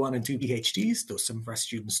want to go on and do PhDs, though some of our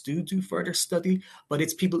students do further study, but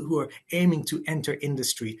it's people who are aiming to enter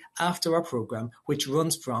industry after our program, which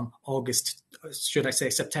runs from August, should I say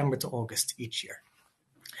September to August each year.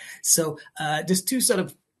 So there's two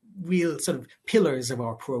real pillars of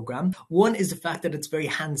our program. One is the fact that it's very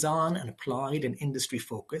hands-on and applied and industry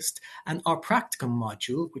focused. And our practicum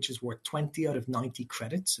module, which is worth 20 out of 90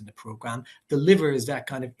 credits in the program, delivers that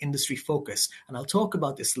kind of industry focus. And I'll talk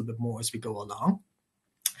about this a little bit more as we go along.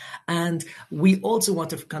 And we also want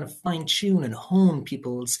to kind of fine-tune and hone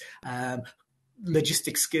people's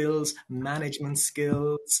logistic skills, management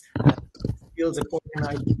skills, skills of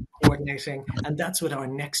organizing, coordinating, and that's what our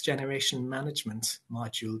next generation management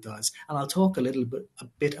module does. And I'll talk a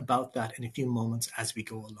bit about that in a few moments as we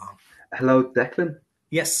go along. Hello, Declan.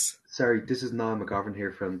 Yes. Sorry, this is Niall McGovern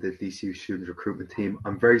here from the DCU student recruitment team.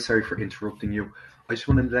 I'm very sorry for interrupting you. I just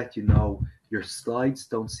wanted to let you know your slides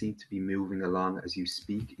don't seem to be moving along as you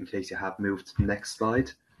speak, in case you have moved to the next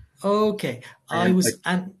slide. Okay, I was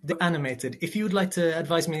animated. If you would like to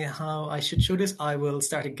advise me how I should show this, I will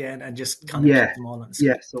start again and just kind of keep them all on the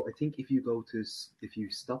screen. Yeah, so I think if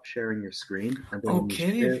you stop sharing your screen. And then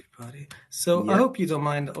okay, everybody. So I hope you don't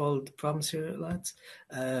mind all the problems here, lads.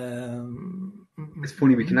 It's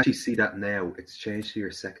funny, we can actually see that now. It's changed to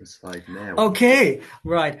your second slide now. Okay,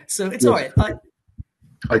 right. So it's all right.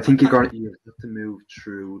 I think you have to move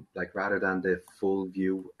through, like, rather than the full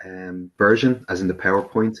view version, as in the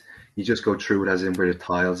PowerPoint, you just go through it as in where the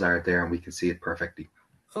tiles are there, and we can see it perfectly.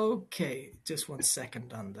 Okay, just 1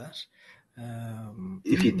 second on that.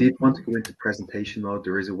 If you did want to go into presentation mode,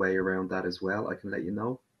 there is a way around that as well. I can let you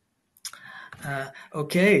know.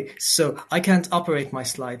 Okay, so I can't operate my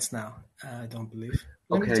slides now. I don't believe.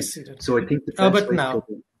 Let me just see that. So I think the best but now.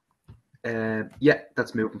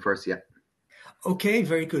 That's moving first. Yeah. Okay,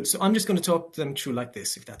 very good. So I'm just going to talk them through like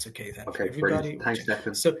this, if that's okay then. Okay, everybody. Thanks,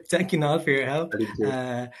 Declan. So thank you, Niall, for your help.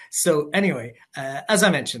 So anyway, as I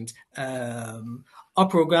mentioned, our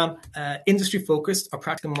program, industry focused, our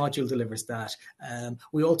practical module delivers that.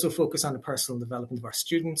 We also focus on the personal development of our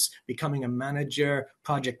students, becoming a manager,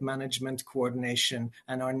 project management, coordination,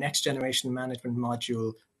 and our next generation management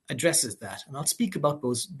module addresses that. And I'll speak about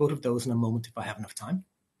both of those in a moment if I have enough time.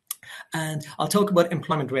 And I'll talk about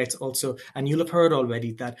employment rates also. And you'll have heard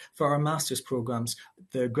already that for our master's programs,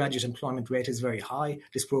 the graduate employment rate is very high.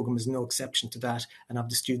 This program is no exception to that. And of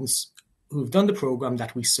the students who've done the program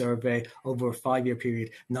that we survey over a 5-year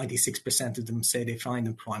period, 96% of them say they find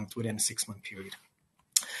employment within a 6-month period.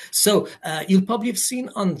 So you'll probably have seen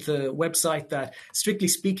on the website that, strictly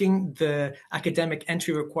speaking, the academic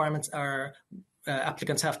entry requirements are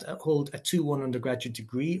applicants have to hold a 2-1 undergraduate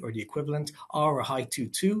degree or the equivalent, or a high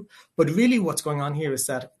 2-2. But really what's going on here is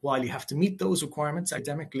that while you have to meet those requirements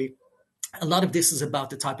academically, a lot of this is about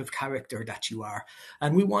the type of character that you are.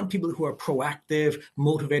 And we want people who are proactive,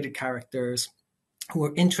 motivated characters, who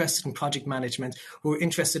are interested in project management, who are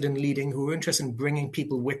interested in leading, who are interested in bringing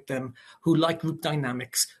people with them, who like group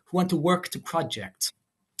dynamics, who want to work to projects.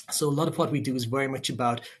 So a lot of what we do is very much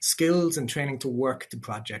about skills and training to work the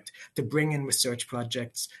project, to bring in research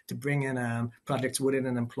projects, to bring in projects within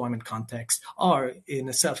an employment context or in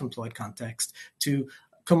a self-employed context, to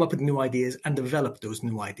come up with new ideas and develop those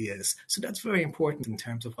new ideas. So that's very important in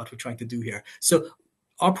terms of what we're trying to do here. So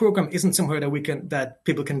our program isn't somewhere that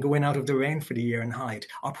people can go in out of the rain for the year and hide.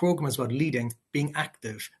 Our program is about leading, being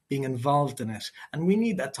active, being involved in it. And we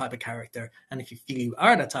need that type of character. And if you feel you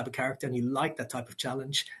are that type of character and you like that type of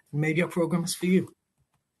challenge, maybe our program is for you.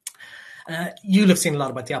 You'll have seen a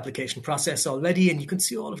lot about the application process already, and you can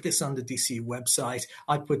see all of this on the DCU website.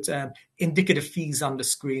 I put indicative fees on the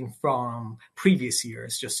screen from previous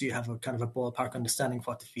years, just so you have a kind of a ballpark understanding of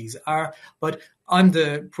what the fees are. But I'm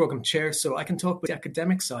the program chair, so I can talk about the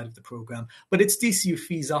academic side of the program. But it's DCU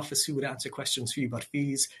Fees Office who would answer questions for you about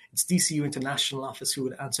fees. It's DCU International Office who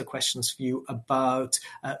would answer questions for you about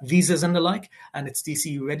visas and the like. And it's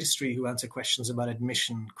DCU Registry who answer questions about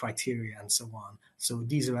admission criteria and so on. So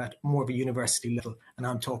these are at more of a university level, and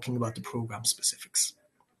I'm talking about the program specifics.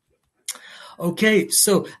 Okay,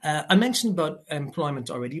 so I mentioned about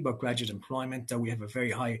employment already, about graduate employment, that we have a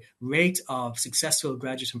very high rate of successful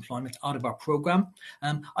graduate employment out of our program.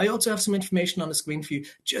 I also have some information on the screen for you,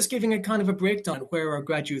 just giving a kind of a breakdown of where our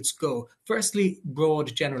graduates go. Firstly,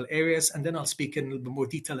 broad general areas, and then I'll speak in a little bit more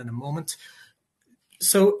detail in a moment.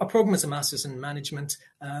 So our program is a master's in management.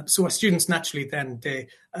 So our students naturally then they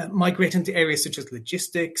migrate into areas such as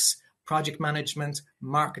logistics, project management,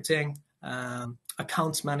 marketing,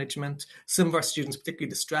 accounts management. Some of our students, particularly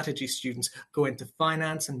the strategy students, go into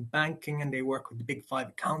finance and banking, and they work with the big 5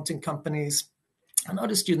 accounting companies. And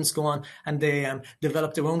other students go on and they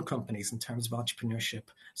develop their own companies in terms of entrepreneurship.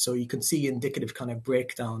 So you can see indicative kind of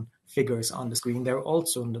breakdown figures on the screen. They're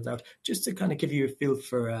also under that, just to kind of give you a feel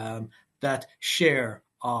for that share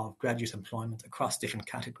of graduate employment across different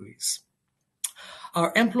categories.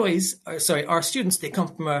 Our students, they come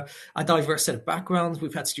from a diverse set of backgrounds.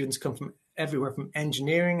 We've had students come from everywhere from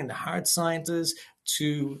engineering and the hard sciences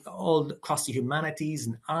to all across the humanities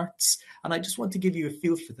and arts. And I just want to give you a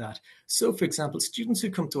feel for that. So, for example, students who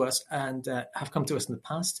come to us and have come to us in the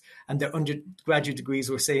past, and their undergraduate degrees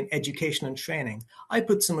were, say, in education and training, I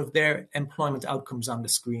put some of their employment outcomes on the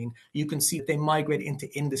screen. You can see that they migrate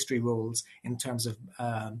into industry roles in terms of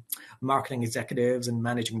marketing executives and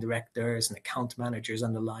managing directors and account managers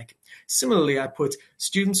and the like. Similarly, I put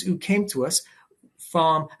students who came to us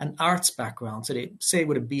from an arts background, so they say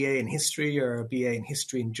with a BA in history or a BA in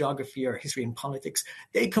history and geography or history and politics,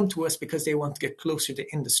 they come to us because they want to get closer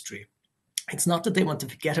to industry. It's not that they want to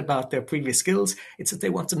forget about their previous skills, it's that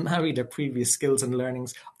they want to marry their previous skills and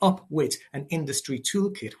learnings up with an industry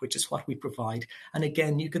toolkit, which is what we provide. And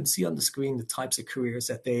again, you can see on the screen the types of careers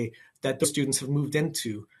that those students have moved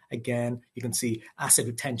into. Again, you can see asset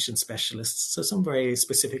retention specialists, so some very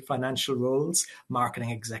specific financial roles,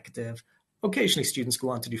 marketing executive. Occasionally, students go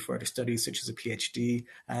on to do further studies, such as a PhD,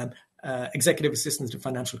 executive assistant to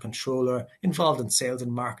financial controller, involved in sales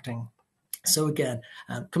and marketing. So again,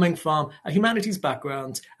 coming from a humanities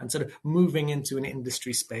background and sort of moving into an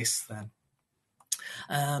industry space then.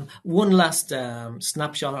 One last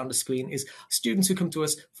snapshot on the screen is students who come to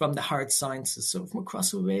us from the hard sciences, so from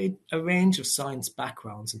across a range of science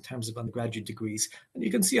backgrounds in terms of undergraduate degrees. And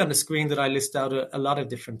you can see on the screen that I list out a lot of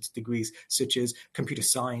different degrees, such as computer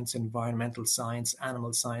science, environmental science,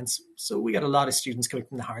 animal science. So we got a lot of students coming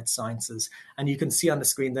from the hard sciences. And you can see on the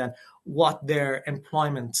screen then what their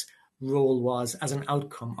employment role was as an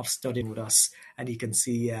outcome of studying with us. And you can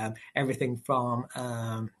see everything from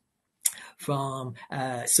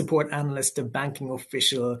support analyst to banking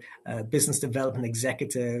official, business development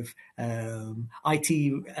executive,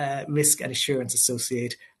 IT risk and assurance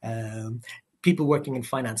associate, people working in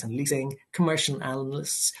finance and leasing, commercial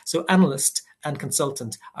analysts. So analyst and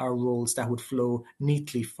consultant are roles that would flow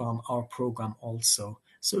neatly from our program also.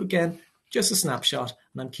 So again, just a snapshot,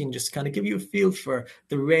 and I'm keen just to kind of give you a feel for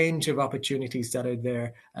the range of opportunities that are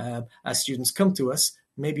there as students come to us,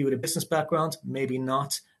 maybe with a business background, maybe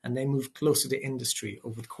not, and they move closer to industry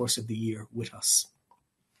over the course of the year with us.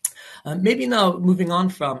 Maybe now, moving on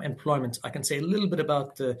from employment, I can say a little bit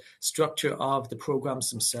about the structure of the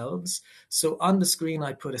programs themselves. So on the screen,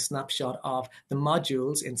 I put a snapshot of the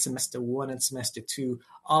modules in semester 1 and semester 2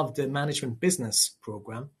 of the management business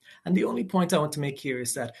program. And the only point I want to make here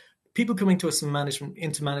is that people coming to us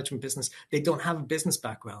into management business, they don't have a business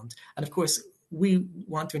background. And of course, we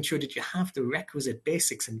want to ensure that you have the requisite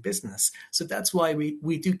basics in business. So that's why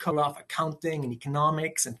we do cover off accounting and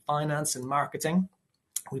economics and finance and marketing.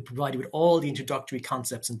 We provide you with all the introductory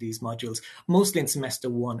concepts in these modules, mostly in semester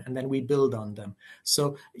 1, and then we build on them.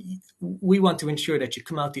 So we want to ensure that you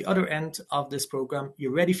come out the other end of this program,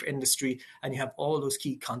 you're ready for industry, and you have all those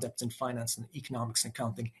key concepts in finance and economics and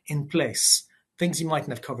accounting in place. Things you mightn't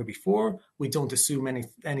have covered before. We don't assume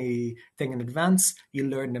anything in advance. You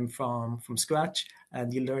learn them from scratch,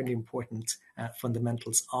 and you learn the important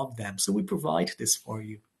fundamentals of them. So we provide this for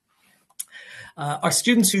you. Our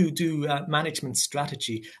students who do management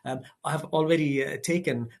strategy have already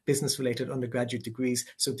taken business-related undergraduate degrees,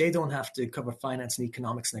 so they don't have to cover finance and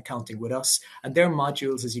economics and accounting with us. And their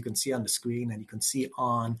modules, as you can see on the screen and you can see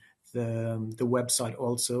on the website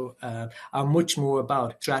also, are much more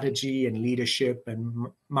about strategy and leadership and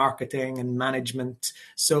marketing and management.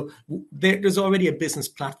 So there's already a business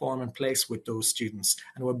platform in place with those students,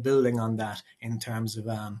 and we're building on that in terms of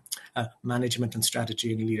management and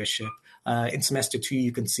strategy and leadership. In semester 2,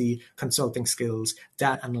 you can see consulting skills,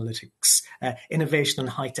 data analytics, innovation and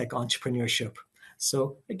high-tech entrepreneurship.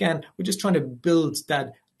 So again, we're just trying to build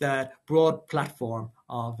that broad platform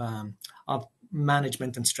of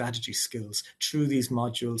management and strategy skills through these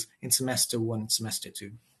modules in semester 1 and semester 2.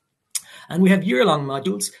 And we have year-long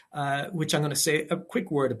modules, which I'm going to say a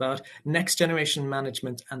quick word about: next generation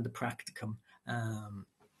management and the practicum.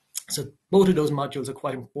 So both of those modules are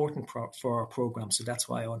quite important for our program, so that's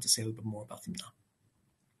why I want to say a little bit more about them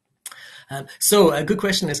now. So a good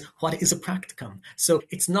question is, what is a practicum? So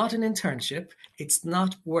it's not an internship, it's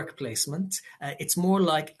not work placement, it's more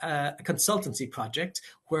like a consultancy project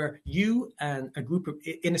where you and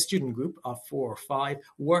in a student group of 4 or 5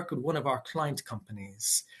 work with one of our client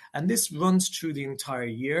companies. And this runs through the entire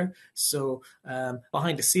year. So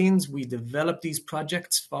behind the scenes, we develop these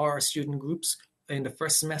projects for our student groups. in the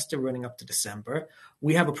first semester running up to December.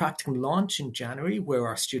 We have a practicum launch in January where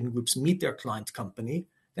our student groups meet their client company.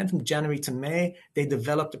 Then from January to May, they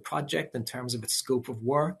develop the project in terms of its scope of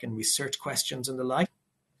work and research questions and the like.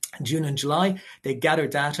 In June and July, they gather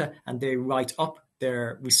data and they write up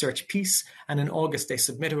their research piece. And in August, they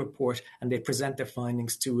submit a report and they present their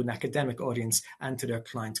findings to an academic audience and to their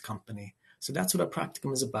client company. So that's what our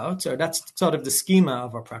practicum is about. So that's sort of the schema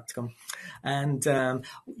of our practicum. And,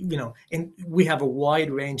 we have a wide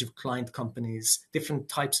range of client companies, different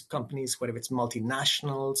types of companies, whether it's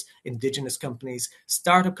multinationals, indigenous companies,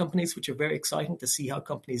 startup companies, which are very exciting to see how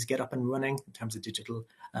companies get up and running in terms of digital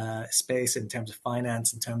space, in terms of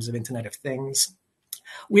finance, in terms of Internet of Things.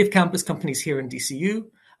 We have campus companies here in DCU.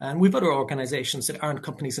 And we have other organizations that aren't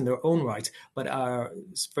companies in their own right, but are,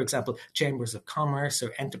 for example, chambers of commerce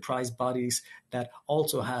or enterprise bodies that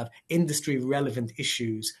also have industry-relevant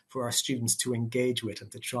issues for our students to engage with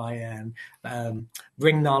and to try and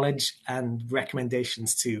bring knowledge and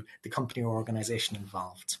recommendations to the company or organization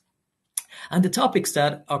involved. And the topics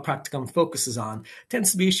that our practicum focuses on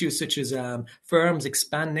tends to be issues such as firms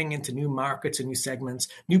expanding into new markets and new segments,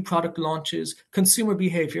 new product launches, consumer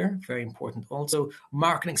behavior, very important also,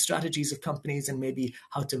 marketing strategies of companies and maybe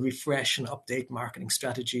how to refresh and update marketing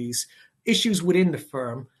strategies, issues within the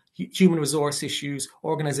firm, human resource issues,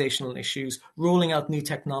 organizational issues, rolling out new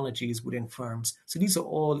technologies within firms. So these are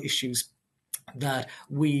all issues that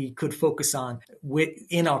we could focus on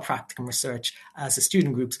in our practicum research as the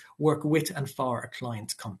student groups work with and for a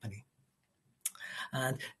client company.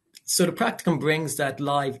 And so the practicum brings that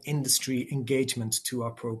live industry engagement to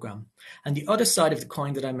our program. And the other side of the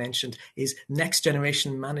coin that I mentioned is next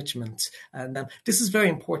generation management. And this is very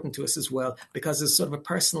important to us as well, because there's sort of a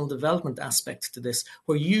personal development aspect to this,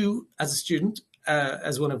 where you as a student,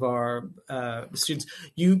 as one of our students,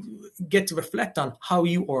 you get to reflect on how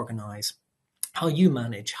you organize, how you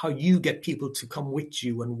manage, how you get people to come with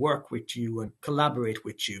you and work with you and collaborate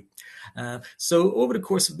with you. So over the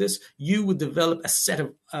course of this, you would develop a set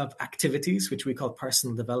of activities, which we call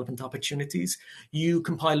personal development opportunities. You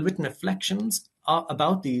compile written reflections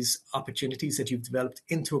about these opportunities that you've developed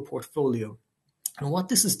into a portfolio. And what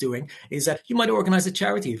this is doing is that you might organize a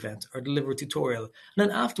charity event or deliver a tutorial. And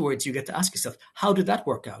then afterwards, you get to ask yourself, how did that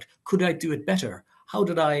work out? Could I do it better? How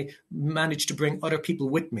did I manage to bring other people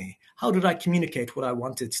with me? How did I communicate what I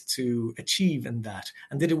wanted to achieve in that?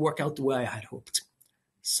 And did it work out the way I had hoped?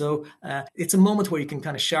 So it's a moment where you can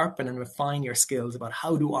kind of sharpen and refine your skills about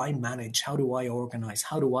how do I manage? How do I organize?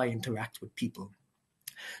 How do I interact with people?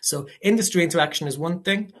 So industry interaction is one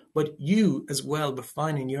thing, but you as well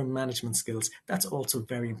refining your management skills, that's also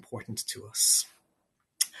very important to us.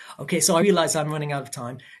 Okay, so I realize I'm running out of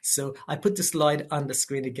time. So I put the slide on the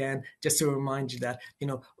screen again, just to remind you that,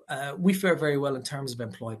 we fare very well in terms of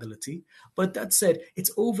employability. But that said,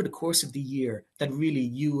 it's over the course of the year that really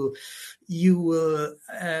you will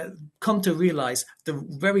come to realize the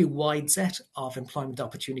very wide set of employment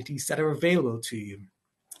opportunities that are available to you.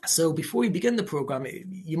 So before you begin the program,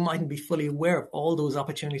 you mightn't be fully aware of all those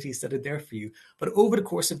opportunities that are there for you. But over the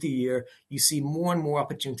course of the year, you see more and more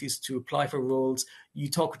opportunities to apply for roles. You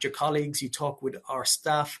talk with your colleagues, you talk with our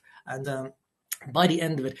staff, and by the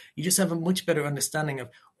end of it, you just have a much better understanding of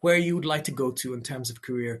where you would like to go to in terms of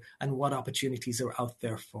career and what opportunities are out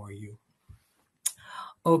there for you.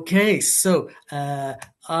 Okay, so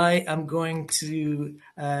I am going to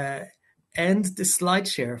end the slide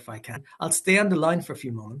share if I can. I'll stay on the line for a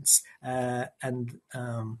few moments, and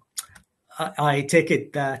I take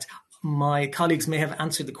it that my colleagues may have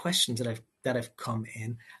answered the questions that have come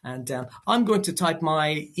in, and I'm going to type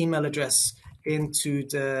my email address into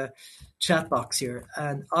the chat box here,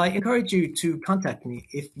 and I encourage you to contact me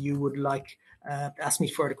if you would like to ask me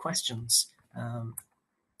further questions.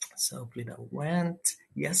 So hopefully that went.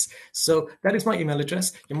 Yes. So that is my email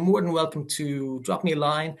address. You're more than welcome to drop me a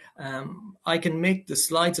line. I can make the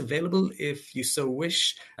slides available if you so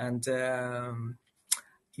wish. And I'm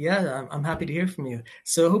happy to hear from you.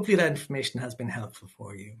 So hopefully that information has been helpful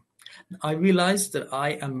for you. I realize that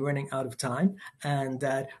I am running out of time and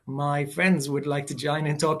that my friends would like to join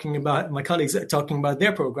in my colleagues are talking about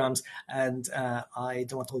their programs, and I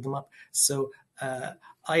don't want to hold them up. So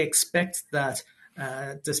I expect that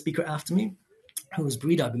the speaker after me, who is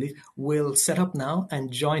Breed, I believe, will set up now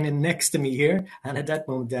and join in next to me here. And at that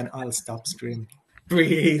moment, then I'll stop streaming.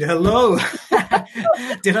 Breed, hello.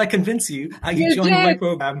 Did I convince you? Are you joining my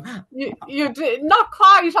program? You did not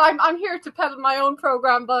quite. I'm here to peddle my own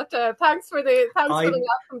program, but thanks for the welcome,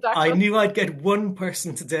 Declan. I knew I'd get one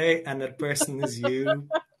person today, and that person is you.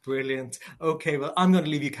 Brilliant. Okay, well, I'm going to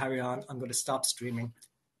leave you carry on. I'm going to stop streaming.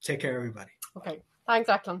 Take care, everybody. Okay, thanks,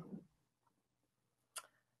 Declan.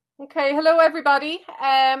 Okay, hello everybody.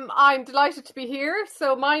 I'm delighted to be here.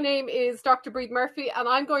 So my name is Dr. Breed Murphy, and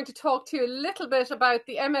I'm going to talk to you a little bit about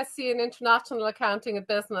the MSc in International Accounting and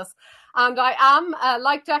Business. And I am,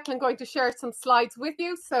 like Declan, going to share some slides with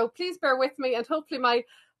you. So please bear with me, and hopefully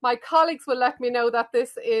my colleagues will let me know that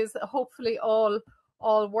this is hopefully all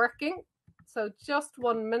working. So just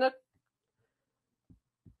 1 minute.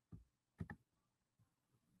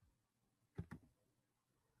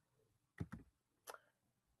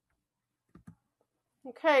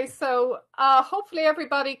 Okay, so hopefully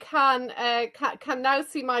everybody can now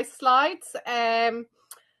see my slides. That's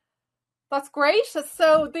great.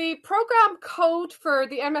 So the program code for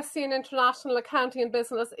the MSc in International Accounting and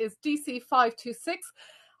Business is DC526.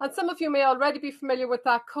 And some of you may already be familiar with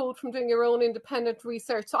that code from doing your own independent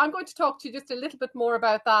research. So I'm going to talk to you just a little bit more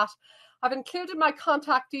about that. I've included my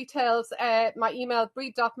contact details, my email,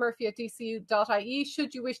 breed.murphy@dcu.ie,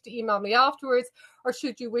 should you wish to email me afterwards, or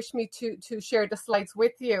should you wish me to share the slides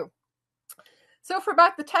with you. So for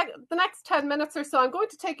about the next 10 minutes or so, I'm going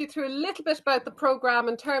to take you through a little bit about the program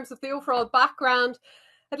in terms of the overall background,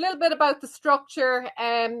 a little bit about the structure,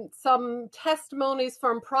 and some testimonies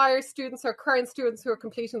from prior students or current students who are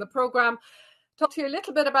completing the program, talk to you a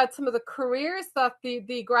little bit about some of the careers that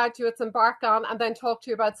the graduates embark on, and then talk to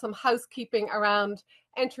you about some housekeeping around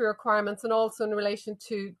entry requirements and also in relation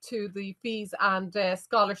to the fees and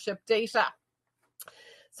scholarship data.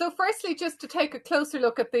 So firstly, just to take a closer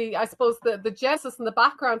look at the genesis and the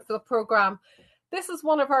background for the program. This is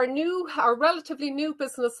one of our relatively new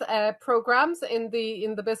business programs in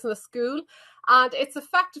the business school, and it's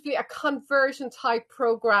effectively a conversion type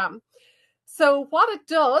program. So what it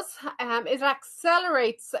does, it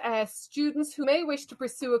accelerates students who may wish to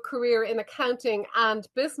pursue a career in accounting and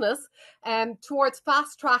business towards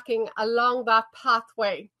fast tracking along that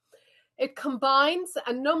pathway. It combines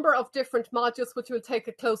a number of different modules, which we'll take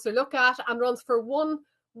a closer look at, and runs for one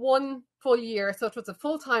full year. So it was a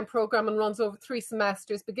full-time program and runs over 3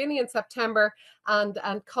 semesters, beginning in September and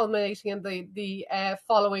culminating in the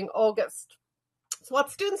following August. So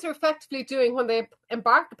what students are effectively doing when they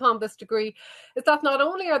embark upon this degree is that not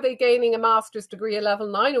only are they gaining a master's degree, a level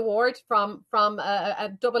 9 award from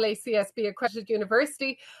a AACSB accredited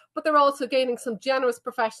university, but they're also gaining some generous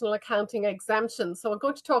professional accounting exemptions. So I'm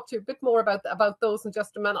going to talk to you a bit more about those in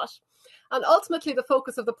just a minute. And ultimately, the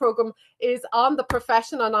focus of the program is on the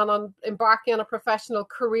profession and on embarking on a professional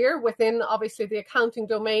career within, obviously, the accounting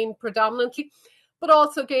domain predominantly, but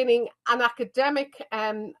also gaining an academic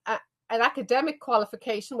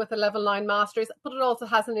qualification with a level 9 master's, but it also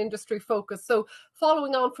has an industry focus. So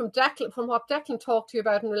following on from what Declan talked to you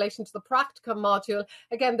about in relation to the practicum module,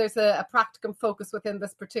 again, there's a practicum focus within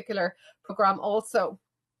this particular program also.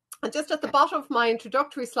 And just at the bottom of my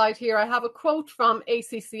introductory slide here, I have a quote from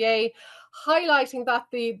ACCA highlighting that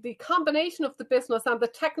the combination of the business and the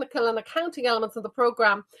technical and accounting elements of the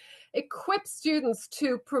program equips students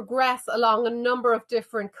to progress along a number of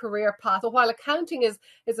different career paths. So while accounting is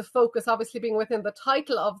a focus, obviously being within the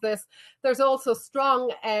title of this, there's also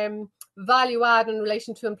strong value add in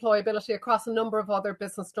relation to employability across a number of other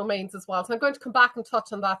business domains as well. So I'm going to come back and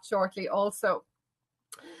touch on that shortly also.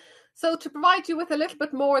 So to provide you with a little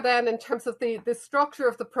bit more then in terms of the structure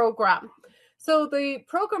of the program. So the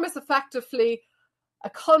program is effectively a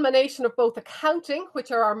culmination of both accounting,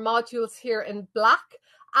 which are our modules here in black,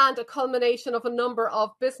 and a culmination of a number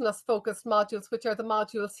of business-focused modules, which are the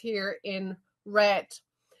modules here in red.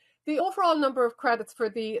 The overall number of credits for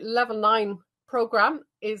the level 9 program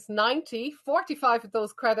is 90. 45 of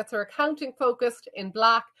those credits are accounting-focused in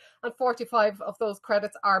black, and 45 of those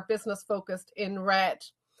credits are business-focused in red.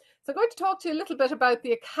 So I'm going to talk to you a little bit about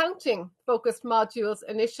the accounting-focused modules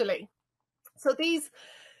initially. So these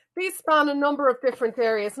span a number of different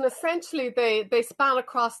areas, and essentially they span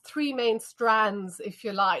across 3 main strands, if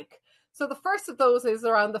you like. So the first of those is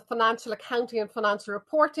around the financial accounting and financial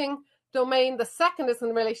reporting domain. The second is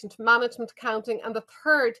in relation to management accounting, and the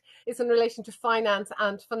third is in relation to finance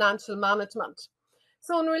and financial management.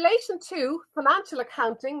 So in relation to financial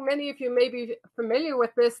accounting, many of you may be familiar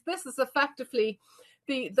with this. This is effectively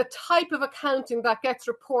the type of accounting that gets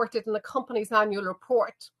reported in a company's annual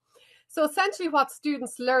report. So essentially what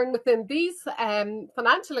students learn within these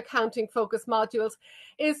financial accounting focus modules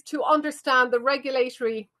is to understand the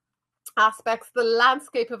regulatory aspects, the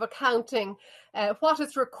landscape of accounting, what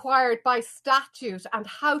is required by statute, and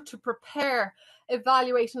how to prepare,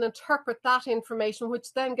 evaluate and interpret that information,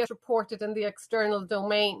 which then gets reported in the external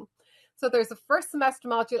domain. So there's a first semester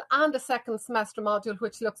module and a second semester module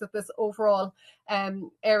which looks at this overall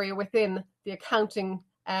area within the accounting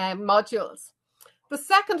modules. The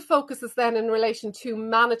second focus is then in relation to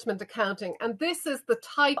management accounting, and this is the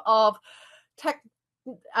type of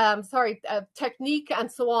technique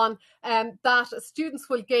and so on that students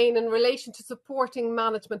will gain in relation to supporting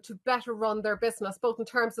management to better run their business, both in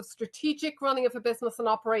terms of strategic running of a business and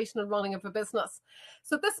operational running of a business.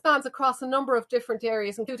 So this spans across a number of different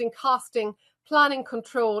areas, including costing, planning,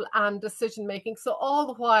 control, and decision making. So all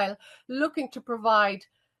the while looking to provide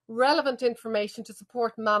relevant information to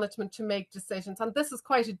support management to make decisions. And this is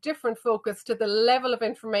quite a different focus to the level of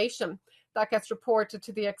information that gets reported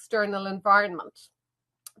to the external environment.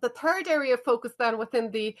 The third area of focus then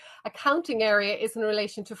within the accounting area is in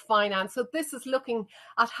relation to finance. So this is looking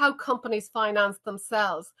at how companies finance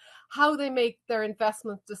themselves, how they make their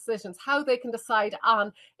investment decisions, how they can decide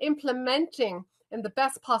on implementing in the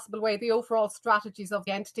best possible way the overall strategies of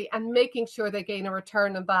the entity and making sure they gain a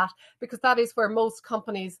return on that, because that is where most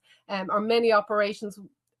companies or many operations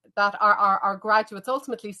that our graduates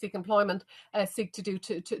ultimately seek employment seek to do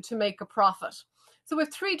to make a profit. So we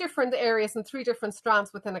have three different areas and three different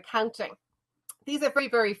strands within accounting. These are very,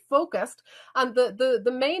 very focused. And the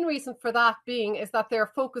main reason for that being is that they're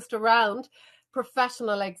focused around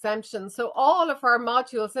professional exemptions. So all of our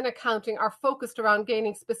modules in accounting are focused around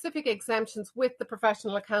gaining specific exemptions with the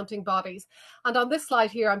professional accounting bodies. And on this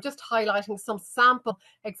slide here, I'm just highlighting some sample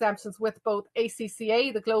exemptions with both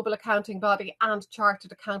ACCA, the Global Accounting Body, and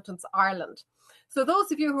Chartered Accountants Ireland. So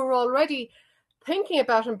those of you who are already thinking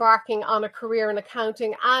about embarking on a career in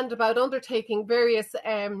accounting and about undertaking various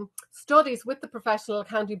studies with the professional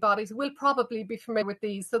accounting bodies will probably be familiar with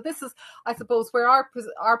these. So this is, I suppose, where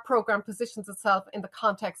our program positions itself in the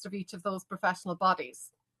context of each of those professional bodies.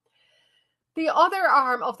 The other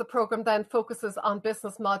arm of the program then focuses on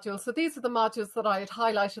business modules. So these are the modules that I had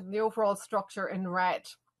highlighted in the overall structure in red.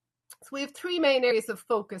 So we have three main areas of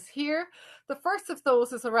focus here. The first of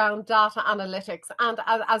those is around data analytics. And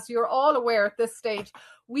as you're all aware at this stage,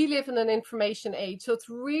 we live in an information age. So it's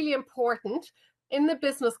really important in the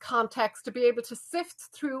business context to be able to sift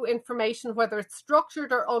through information, whether it's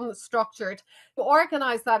structured or unstructured, to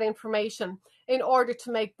organize that information in order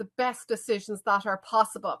to make the best decisions that are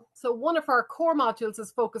possible. So one of our core modules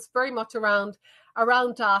is focused very much around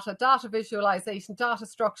data visualization, data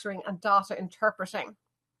structuring, and data interpreting.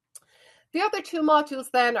 The other two modules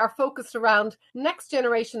then are focused around next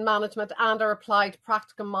generation management and our applied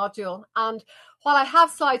practicum module. And while I have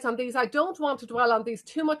slides on these, I don't want to dwell on these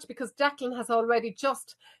too much because Declan has already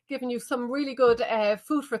just given you some really good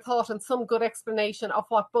food for thought and some good explanation of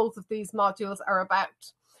what both of these modules are about.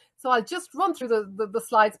 So I'll just run through the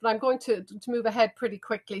slides, but I'm going to move ahead pretty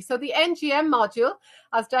quickly. So the NGM module,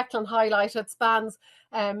 as Declan highlighted, spans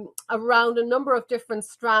around a number of different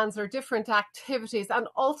strands or different activities. And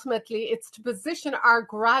ultimately, it's to position our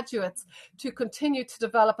graduates to continue to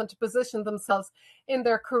develop and to position themselves in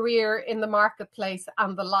their career, in the marketplace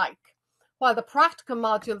and the like. While the practicum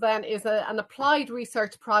module then is an applied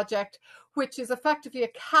research project, which is effectively a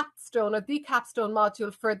capstone or the capstone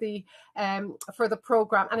module for the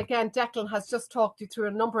program. And again, Declan has just talked you through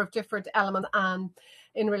a number of different elements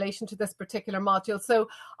in relation to this particular module. So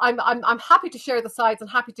I'm happy to share the slides and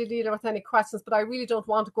happy to deal with any questions, but I really don't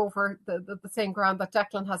want to go over the same ground that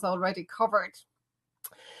Declan has already covered.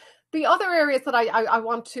 The other areas that I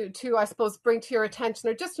want to I suppose bring to your attention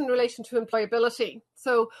are just in relation to employability.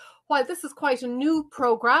 So while this is quite a new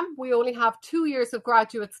program, we only have 2 years of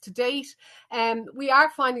graduates to date, and we are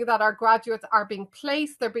finding that our graduates are being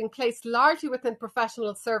placed. They're being placed largely within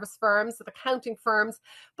professional service firms, accounting firms,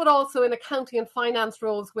 but also in accounting and finance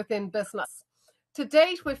roles within business. To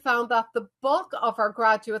date, we've found that the bulk of our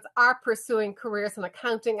graduates are pursuing careers in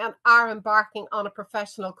accounting and are embarking on a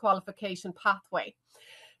professional qualification pathway.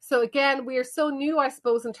 So again, we are so new, I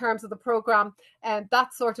suppose, in terms of the program, and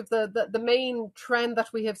that's sort of the main trend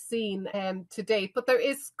that we have seen to date. But there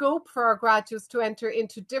is scope for our graduates to enter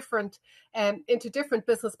into different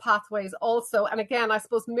business pathways also. And again, I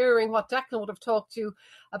suppose mirroring what Declan would have talked to you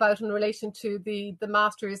about in relation to the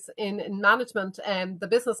masters in management and the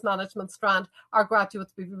business management strand, our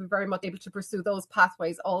graduates will be very much able to pursue those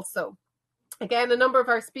pathways also. Again, a number of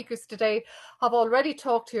our speakers today have already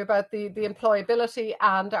talked to you about the employability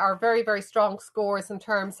and our very, very strong scores in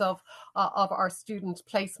terms of our student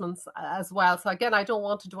placements as well. So again, I don't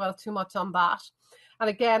want to dwell too much on that. And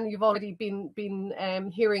again, you've already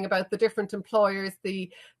been hearing about the different employers,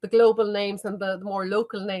 the global names and the more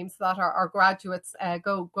local names that our graduates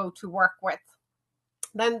go to work with.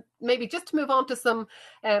 Then maybe just to move on to some,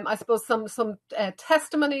 I suppose, some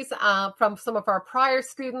testimonies from some of our prior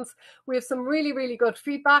students. We have some really, really good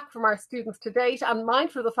feedback from our students to date, and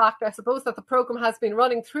mindful of the fact, I suppose, that the programme has been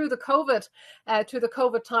running through the COVID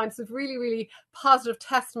times, with really, really positive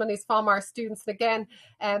testimonies from our students. And again,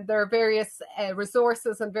 there are various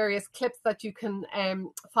resources and various clips that you can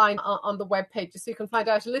find on the webpage, so you can find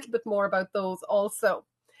out a little bit more about those also.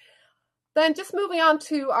 Then just moving on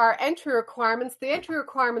to our entry requirements. The entry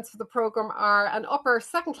requirements for the programme are an upper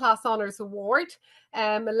second class honours award,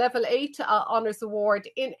 a level 8 honours award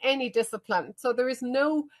in any discipline. So there is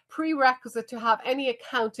no prerequisite to have any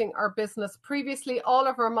accounting or business previously. All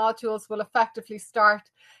of our modules will effectively start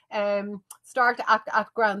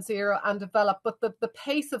at ground zero and develop, but the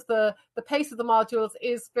pace of the modules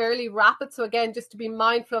is fairly rapid. So again, just to be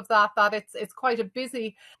mindful of that it's quite a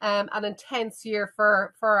busy and intense year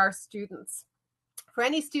for our students. For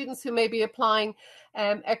any students who may be applying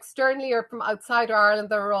externally or from outside Ireland,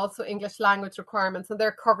 there are also English language requirements, and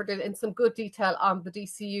they're covered in some good detail on the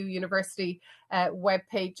DCU University web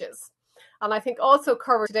pages. And I think also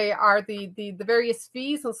covered today are the various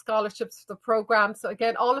fees and scholarships for the programme. So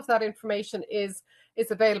again, all of that information is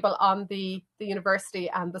available on the university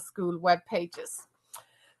and the school web pages.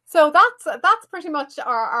 So that's pretty much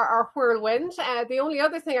our whirlwind. The only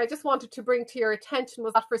other thing I just wanted to bring to your attention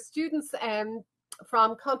was that for students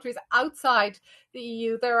from countries outside the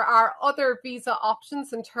EU, there are other visa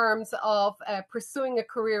options in terms of pursuing a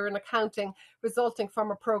career in accounting resulting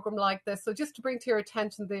from a programme like this. So just to bring to your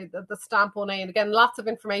attention the Stamp 1A, and again, lots of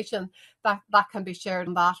information that can be shared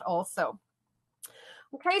on that also.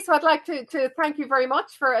 Okay, so I'd like to thank you very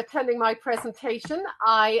much for attending my presentation.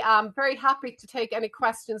 I am very happy to take any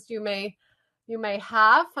questions you may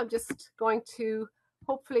have. I'm just going to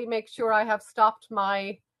hopefully make sure I have stopped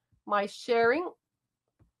my sharing.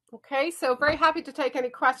 Okay, so very happy to take any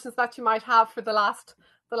questions that you might have for the last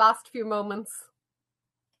few moments.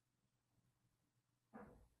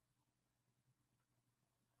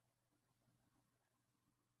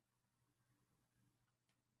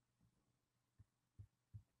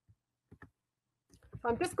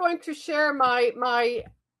 I'm just going to share my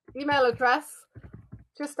email address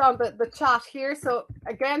just on the chat here. So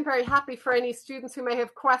again, very happy for any students who may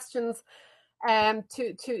have questions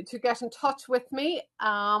to get in touch with me.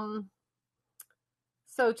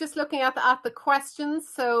 So just looking at the questions.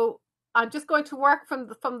 So I'm just going to work from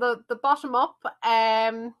the bottom up.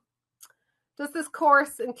 Does this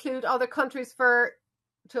course include other countries for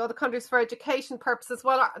education purposes?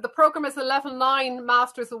 Well, the program is a level 9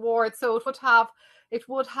 master's award, so it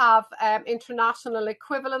would have international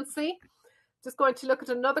equivalency. Just going to look at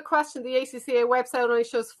another question. The ACCA website only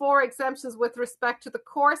shows 4 exemptions with respect to the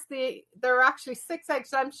course. There are actually 6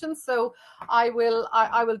 exemptions, so I will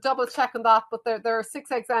double check on that. But there are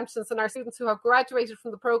 6 exemptions, and our students who have graduated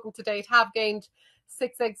from the program to date have gained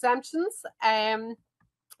 6 exemptions.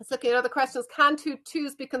 Let's look at other questions. Can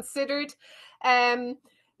 2-2s be considered?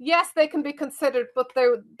 Yes, they can be considered, but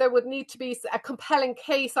there would need to be a compelling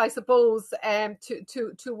case, I suppose,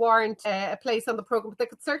 to warrant a place on the programme. But they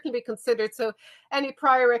could certainly be considered. So any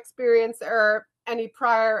prior experience or any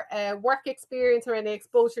prior work experience or any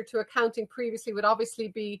exposure to accounting previously would obviously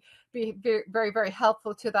be very, very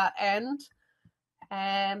helpful to that end.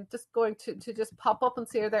 Just going to just pop up and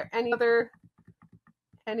see, are there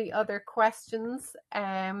any other questions?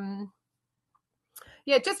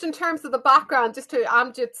 Yeah, just in terms of the background, just to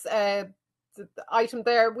Amjit's item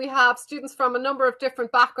there, we have students from a number of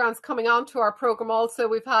different backgrounds coming onto our programme also.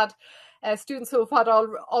 We've had students who have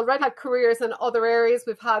already had careers in other areas.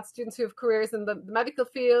 We've had students who have careers in the medical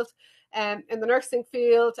field, in the nursing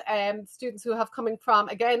field, students who have coming from,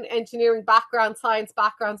 again, engineering background, science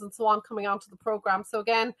backgrounds, and so on, coming onto the programme. So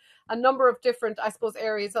again, a number of different, I suppose,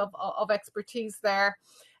 areas of expertise there.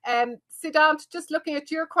 Siddhant, just looking at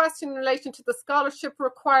your question in relation to the scholarship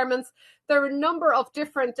requirements, there are a number of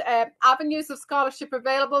different avenues of scholarship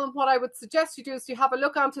available, and what I would suggest you do is you have a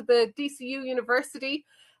look onto the DCU University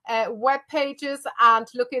web pages and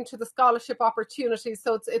look into the scholarship opportunities.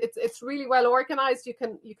 So it's really well organized. You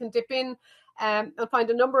can dip in and find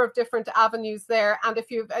a number of different avenues there. And if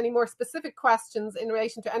you have any more specific questions in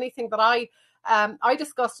relation to anything that I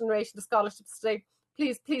discussed in relation to scholarships today,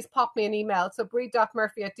 please pop me an email. So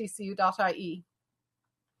breed.murphy@dcu.ie.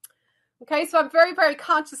 Okay, so I'm very, very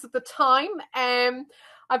conscious of the time. I'm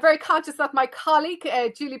very conscious that my colleague,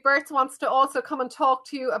 Julie Burtz, wants to also come and talk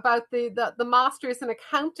to you about the Masters in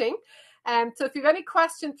Accounting. So if you have any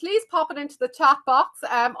question, please pop it into the chat box.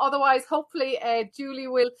 Otherwise, hopefully, Julie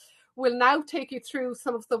will now take you through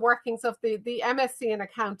some of the workings of the MSc in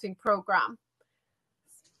Accounting programme.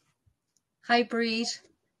 Hi, Breed.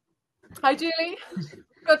 Hi, Julie.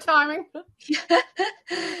 Good timing.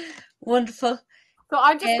 Wonderful. So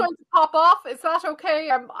I'm just going to pop off. Is that okay?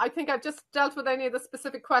 I think I've just dealt with any of the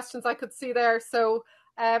specific questions I could see there. So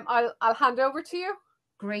I'll hand over to you.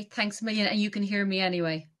 Great. Thanks a million. And you can hear me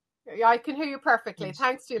anyway. Yeah, I can hear you perfectly. Yes.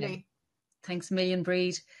 Thanks, Julie. Yeah. Thanks a million,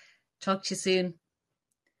 Breed. Talk to you soon.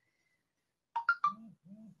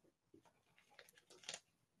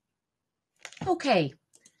 Okay.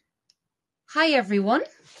 Hi, everyone.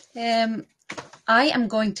 I am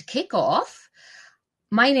going to kick off.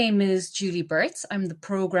 My name is Julie Burtz. I'm the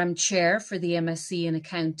Programme Chair for the MSc in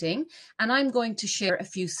Accounting, and I'm going to share a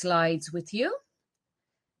few slides with you.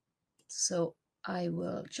 So I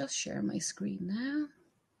will just share my screen now.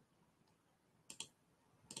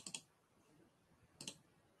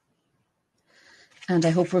 And I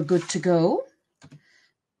hope we're good to go.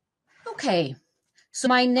 Okay. So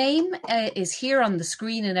my name is here on the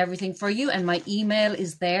screen and everything for you, and my email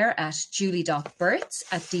is there at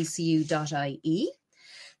julie.burtz@dcu.ie.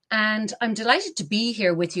 And I'm delighted to be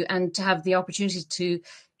here with you and to have the opportunity to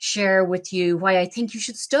share with you why I think you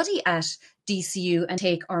should study at DCU and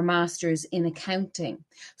take our Masters in Accounting.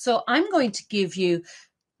 So I'm going to give you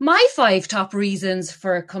my 5 top reasons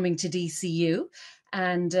for coming to DCU.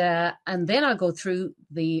 And then I'll go through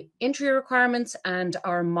the entry requirements and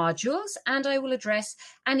our modules, and I will address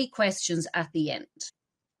any questions at the end.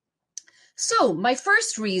 So my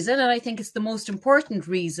first reason, and I think it's the most important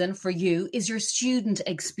reason for you, is your student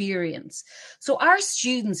experience. So our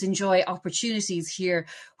students enjoy opportunities here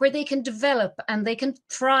where they can develop and they can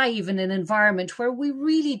thrive in an environment where we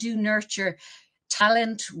really do nurture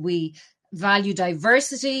talent, we value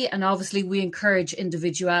diversity, and obviously we encourage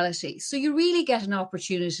individuality. So you really get an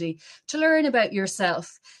opportunity to learn about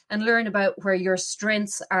yourself and learn about where your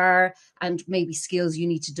strengths are and maybe skills you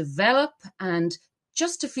need to develop, and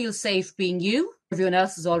just to feel safe being you. Everyone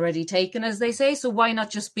else is already taken, as they say, so why not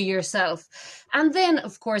just be yourself? And then,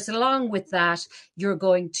 of course, along with that, you're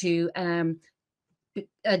going to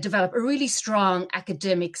develop a really strong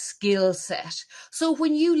academic skill set. So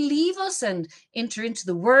when you leave us and enter into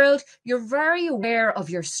the world, you're very aware of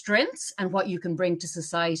your strengths and what you can bring to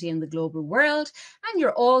society and the global world. And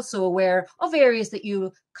you're also aware of areas that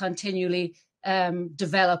you continually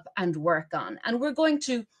develop and work on. And we're going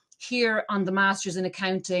to here on the Masters in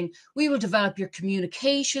Accounting, we will develop your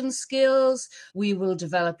communication skills, we will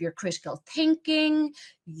develop your critical thinking,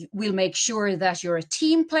 we'll make sure that you're a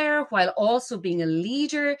team player while also being a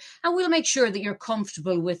leader, and we'll make sure that you're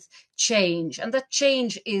comfortable with change and that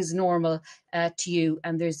change is normal to you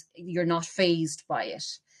and you're not fazed by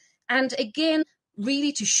it. And again,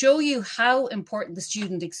 really to show you how important the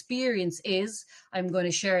student experience is, I'm going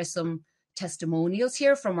to share some testimonials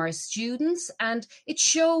here from our students, and it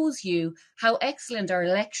shows you how excellent our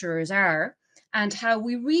lecturers are and how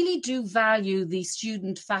we really do value the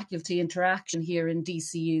student-faculty interaction here in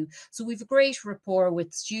DCU. So we've a great rapport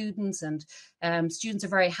with students, and students are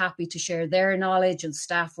very happy to share their knowledge and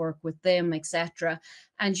staff work with them, etc.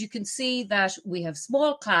 And you can see that we have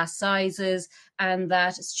small class sizes and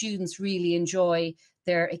that students really enjoy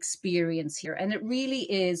their experience here. And it really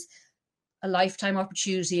is a lifetime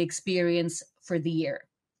opportunity experience for the year.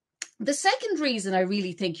 The second reason I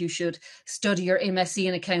really think you should study your MSc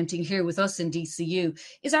in Accounting here with us in DCU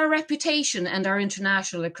is our reputation and our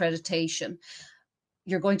international accreditation.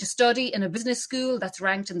 You're going to study in a business school that's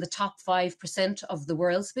ranked in the top 5% of the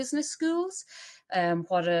world's business schools.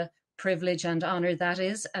 What a privilege and honour that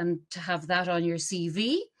is, and to have that on your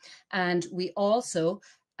CV. And we also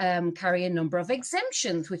carry a number of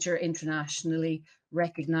exemptions which are internationally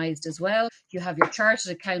recognised as well. You have your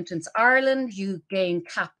Chartered Accountants Ireland, you gain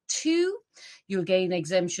CAP 2, you'll gain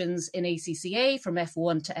exemptions in ACCA from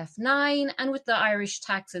F1 to F9, and with the Irish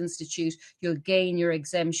Tax Institute, you'll gain your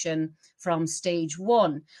exemption from stage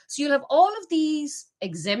 1. So you'll have all of these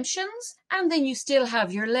exemptions, and then you still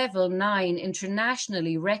have your level 9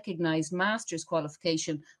 internationally recognised master's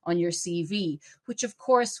qualification on your CV, which of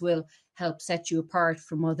course will help set you apart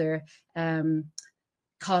from other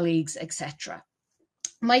colleagues, etc.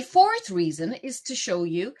 My fourth reason is to show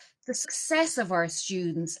you the success of our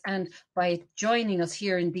students, and by joining us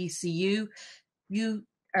here in DCU, you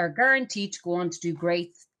are guaranteed to go on to do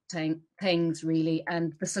great things, really,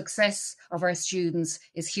 and the success of our students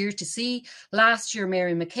is here to see. Last year,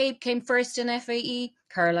 Mary McCabe came first in FAE,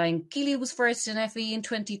 Caroline Keeley was first in FAE in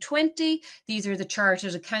 2020. These are the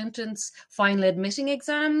Chartered Accountants final admitting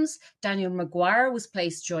exams. Daniel Maguire was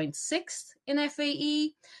placed joint 6th in FAE.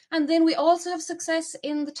 And then we also have success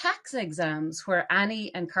in the tax exams, where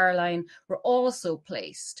Annie and Caroline were also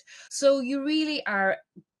placed. So you really are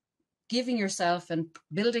giving yourself and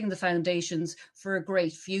building the foundations for a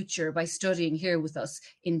great future by studying here with us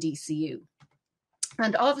in DCU.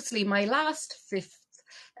 And obviously my last fifth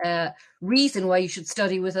reason why you should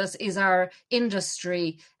study with us is our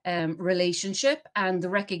industry relationship and the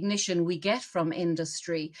recognition we get from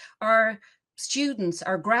industry. Our students,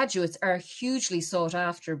 our graduates are hugely sought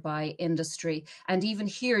after by industry. And even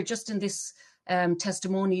here, just in this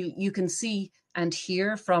testimonial, you can see and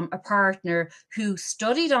hear from a partner who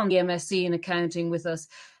studied on the MSc in accounting with us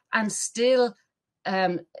and still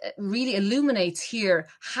really illuminates here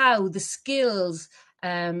how the skills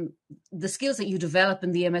that you develop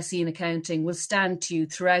in the MSc in accounting will stand to you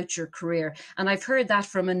throughout your career. And I've heard that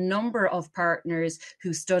from a number of partners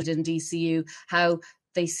who studied in DCU, how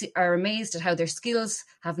they are amazed at how their skills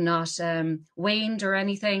have not waned or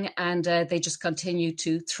anything, and they just continue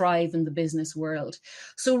to thrive in the business world.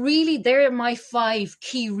 So really, there are my 5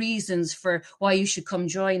 key reasons for why you should come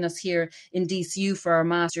join us here in DCU for our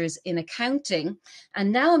Masters in Accounting.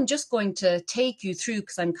 And now I'm just going to take you through,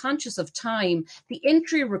 because I'm conscious of time, the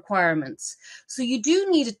entry requirements. So you do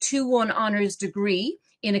need a 2-1 honours degree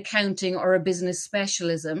in accounting or a business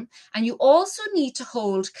specialism. And you also need to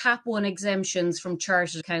hold CAP 1 exemptions from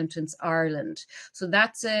Chartered Accountants Ireland. So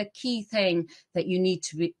that's a key thing that you need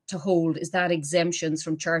to hold, is that exemptions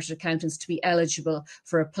from Chartered Accountants to be eligible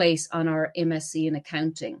for a place on our MSc in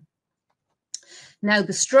accounting. Now,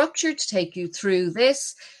 the structure to take you through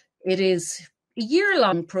this, it is a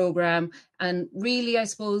year-long program, and really, I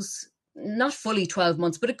suppose, not fully 12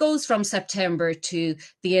 months, but it goes from September to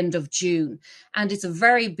the end of June. And it's a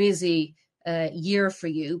very busy year for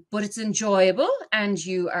you, but it's enjoyable and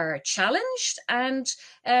you are challenged, and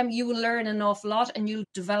you will learn an awful lot, and you'll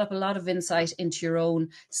develop a lot of insight into your own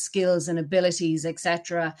skills and abilities,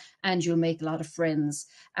 etc. And you'll make a lot of friends,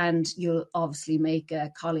 and you'll obviously make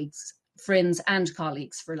friends and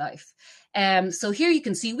colleagues for life. So here you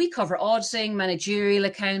can see we cover auditing, managerial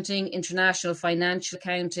accounting, international financial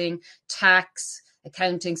accounting, tax,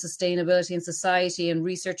 accounting, sustainability and society, and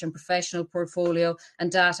research and professional portfolio,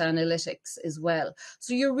 and data analytics as well.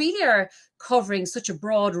 So you really are covering such a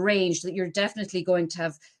broad range that you're definitely going to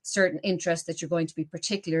have certain interests that you're going to be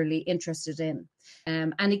particularly interested in.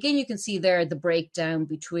 And again, you can see there the breakdown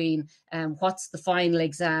between what's the final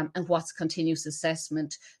exam and what's continuous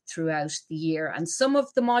assessment throughout the year. And some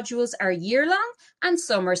of the modules are year-long and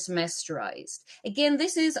some are semesterized. Again,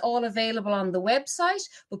 this is all available on the website,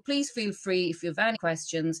 but please feel free, if you have any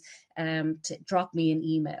questions, to drop me an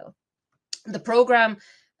email. The program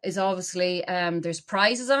is obviously, there's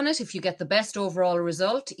prizes on it. If you get the best overall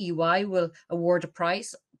result, EY will award a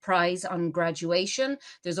prize on graduation.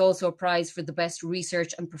 There's also a prize for the best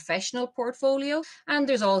research and professional portfolio, and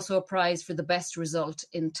there's also a prize for the best result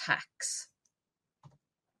in tax.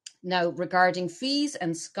 Now, regarding fees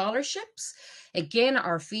and scholarships, again,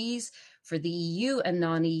 our fees for the EU and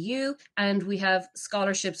non-EU, and we have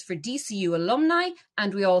scholarships for DCU alumni,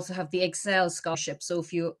 and we also have the Excel scholarship. So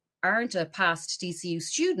if you aren't a past DCU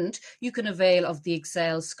student, you can avail of the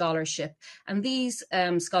Excel scholarship. And these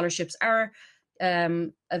scholarships are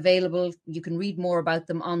available. You can read more about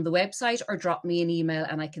them on the website or drop me an email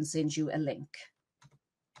and I can send you a link.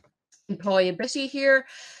 Employability here.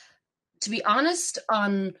 To be honest,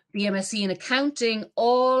 on the MSc in accounting,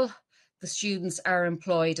 all the students are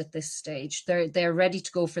employed at this stage. They're ready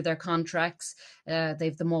to go for their contracts.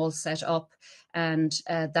 They've them all set up. And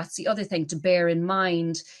that's the other thing to bear in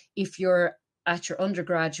mind. If you're at your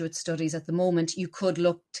undergraduate studies at the moment, you could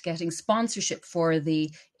look to getting sponsorship for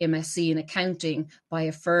the MSc in accounting by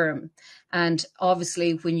a firm. And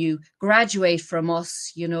obviously, when you graduate from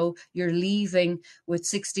us, you know, you're leaving with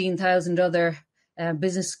 16,000 other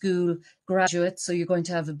business school graduates. So you're going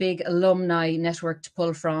to have a big alumni network to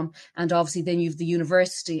pull from. And obviously, then you've the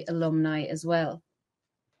university alumni as well.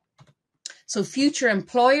 So future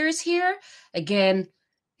employers here, again,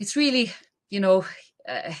 it's really, you know,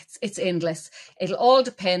 it's endless. It'll all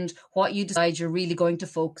depend what you decide you're really going to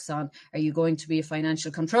focus on. Are you going to be a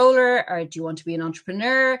financial controller, or do you want to be an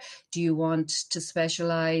entrepreneur? Do you want to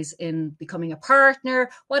specialize in becoming a partner?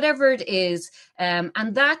 Whatever it is. And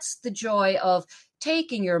that's the joy of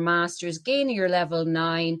taking your master's, gaining your level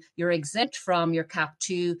 9. You're exempt from your CAP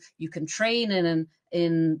 2. You can train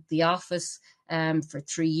in the office for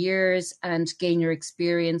 3 years and gain your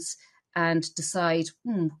experience and decide,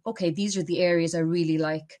 okay, these are the areas I really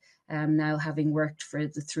like now, having worked for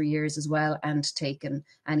the 3 years as well and taken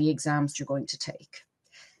any exams you're going to take.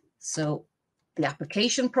 So the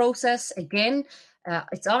application process, again,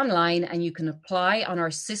 it's online and you can apply on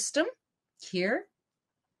our system here.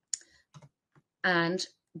 And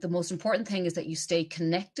the most important thing is that you stay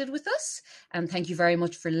connected with us. And thank you very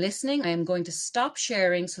much for listening. I am going to stop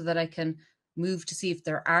sharing so that I can move to see if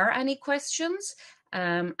there are any questions,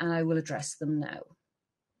 and I will address them now.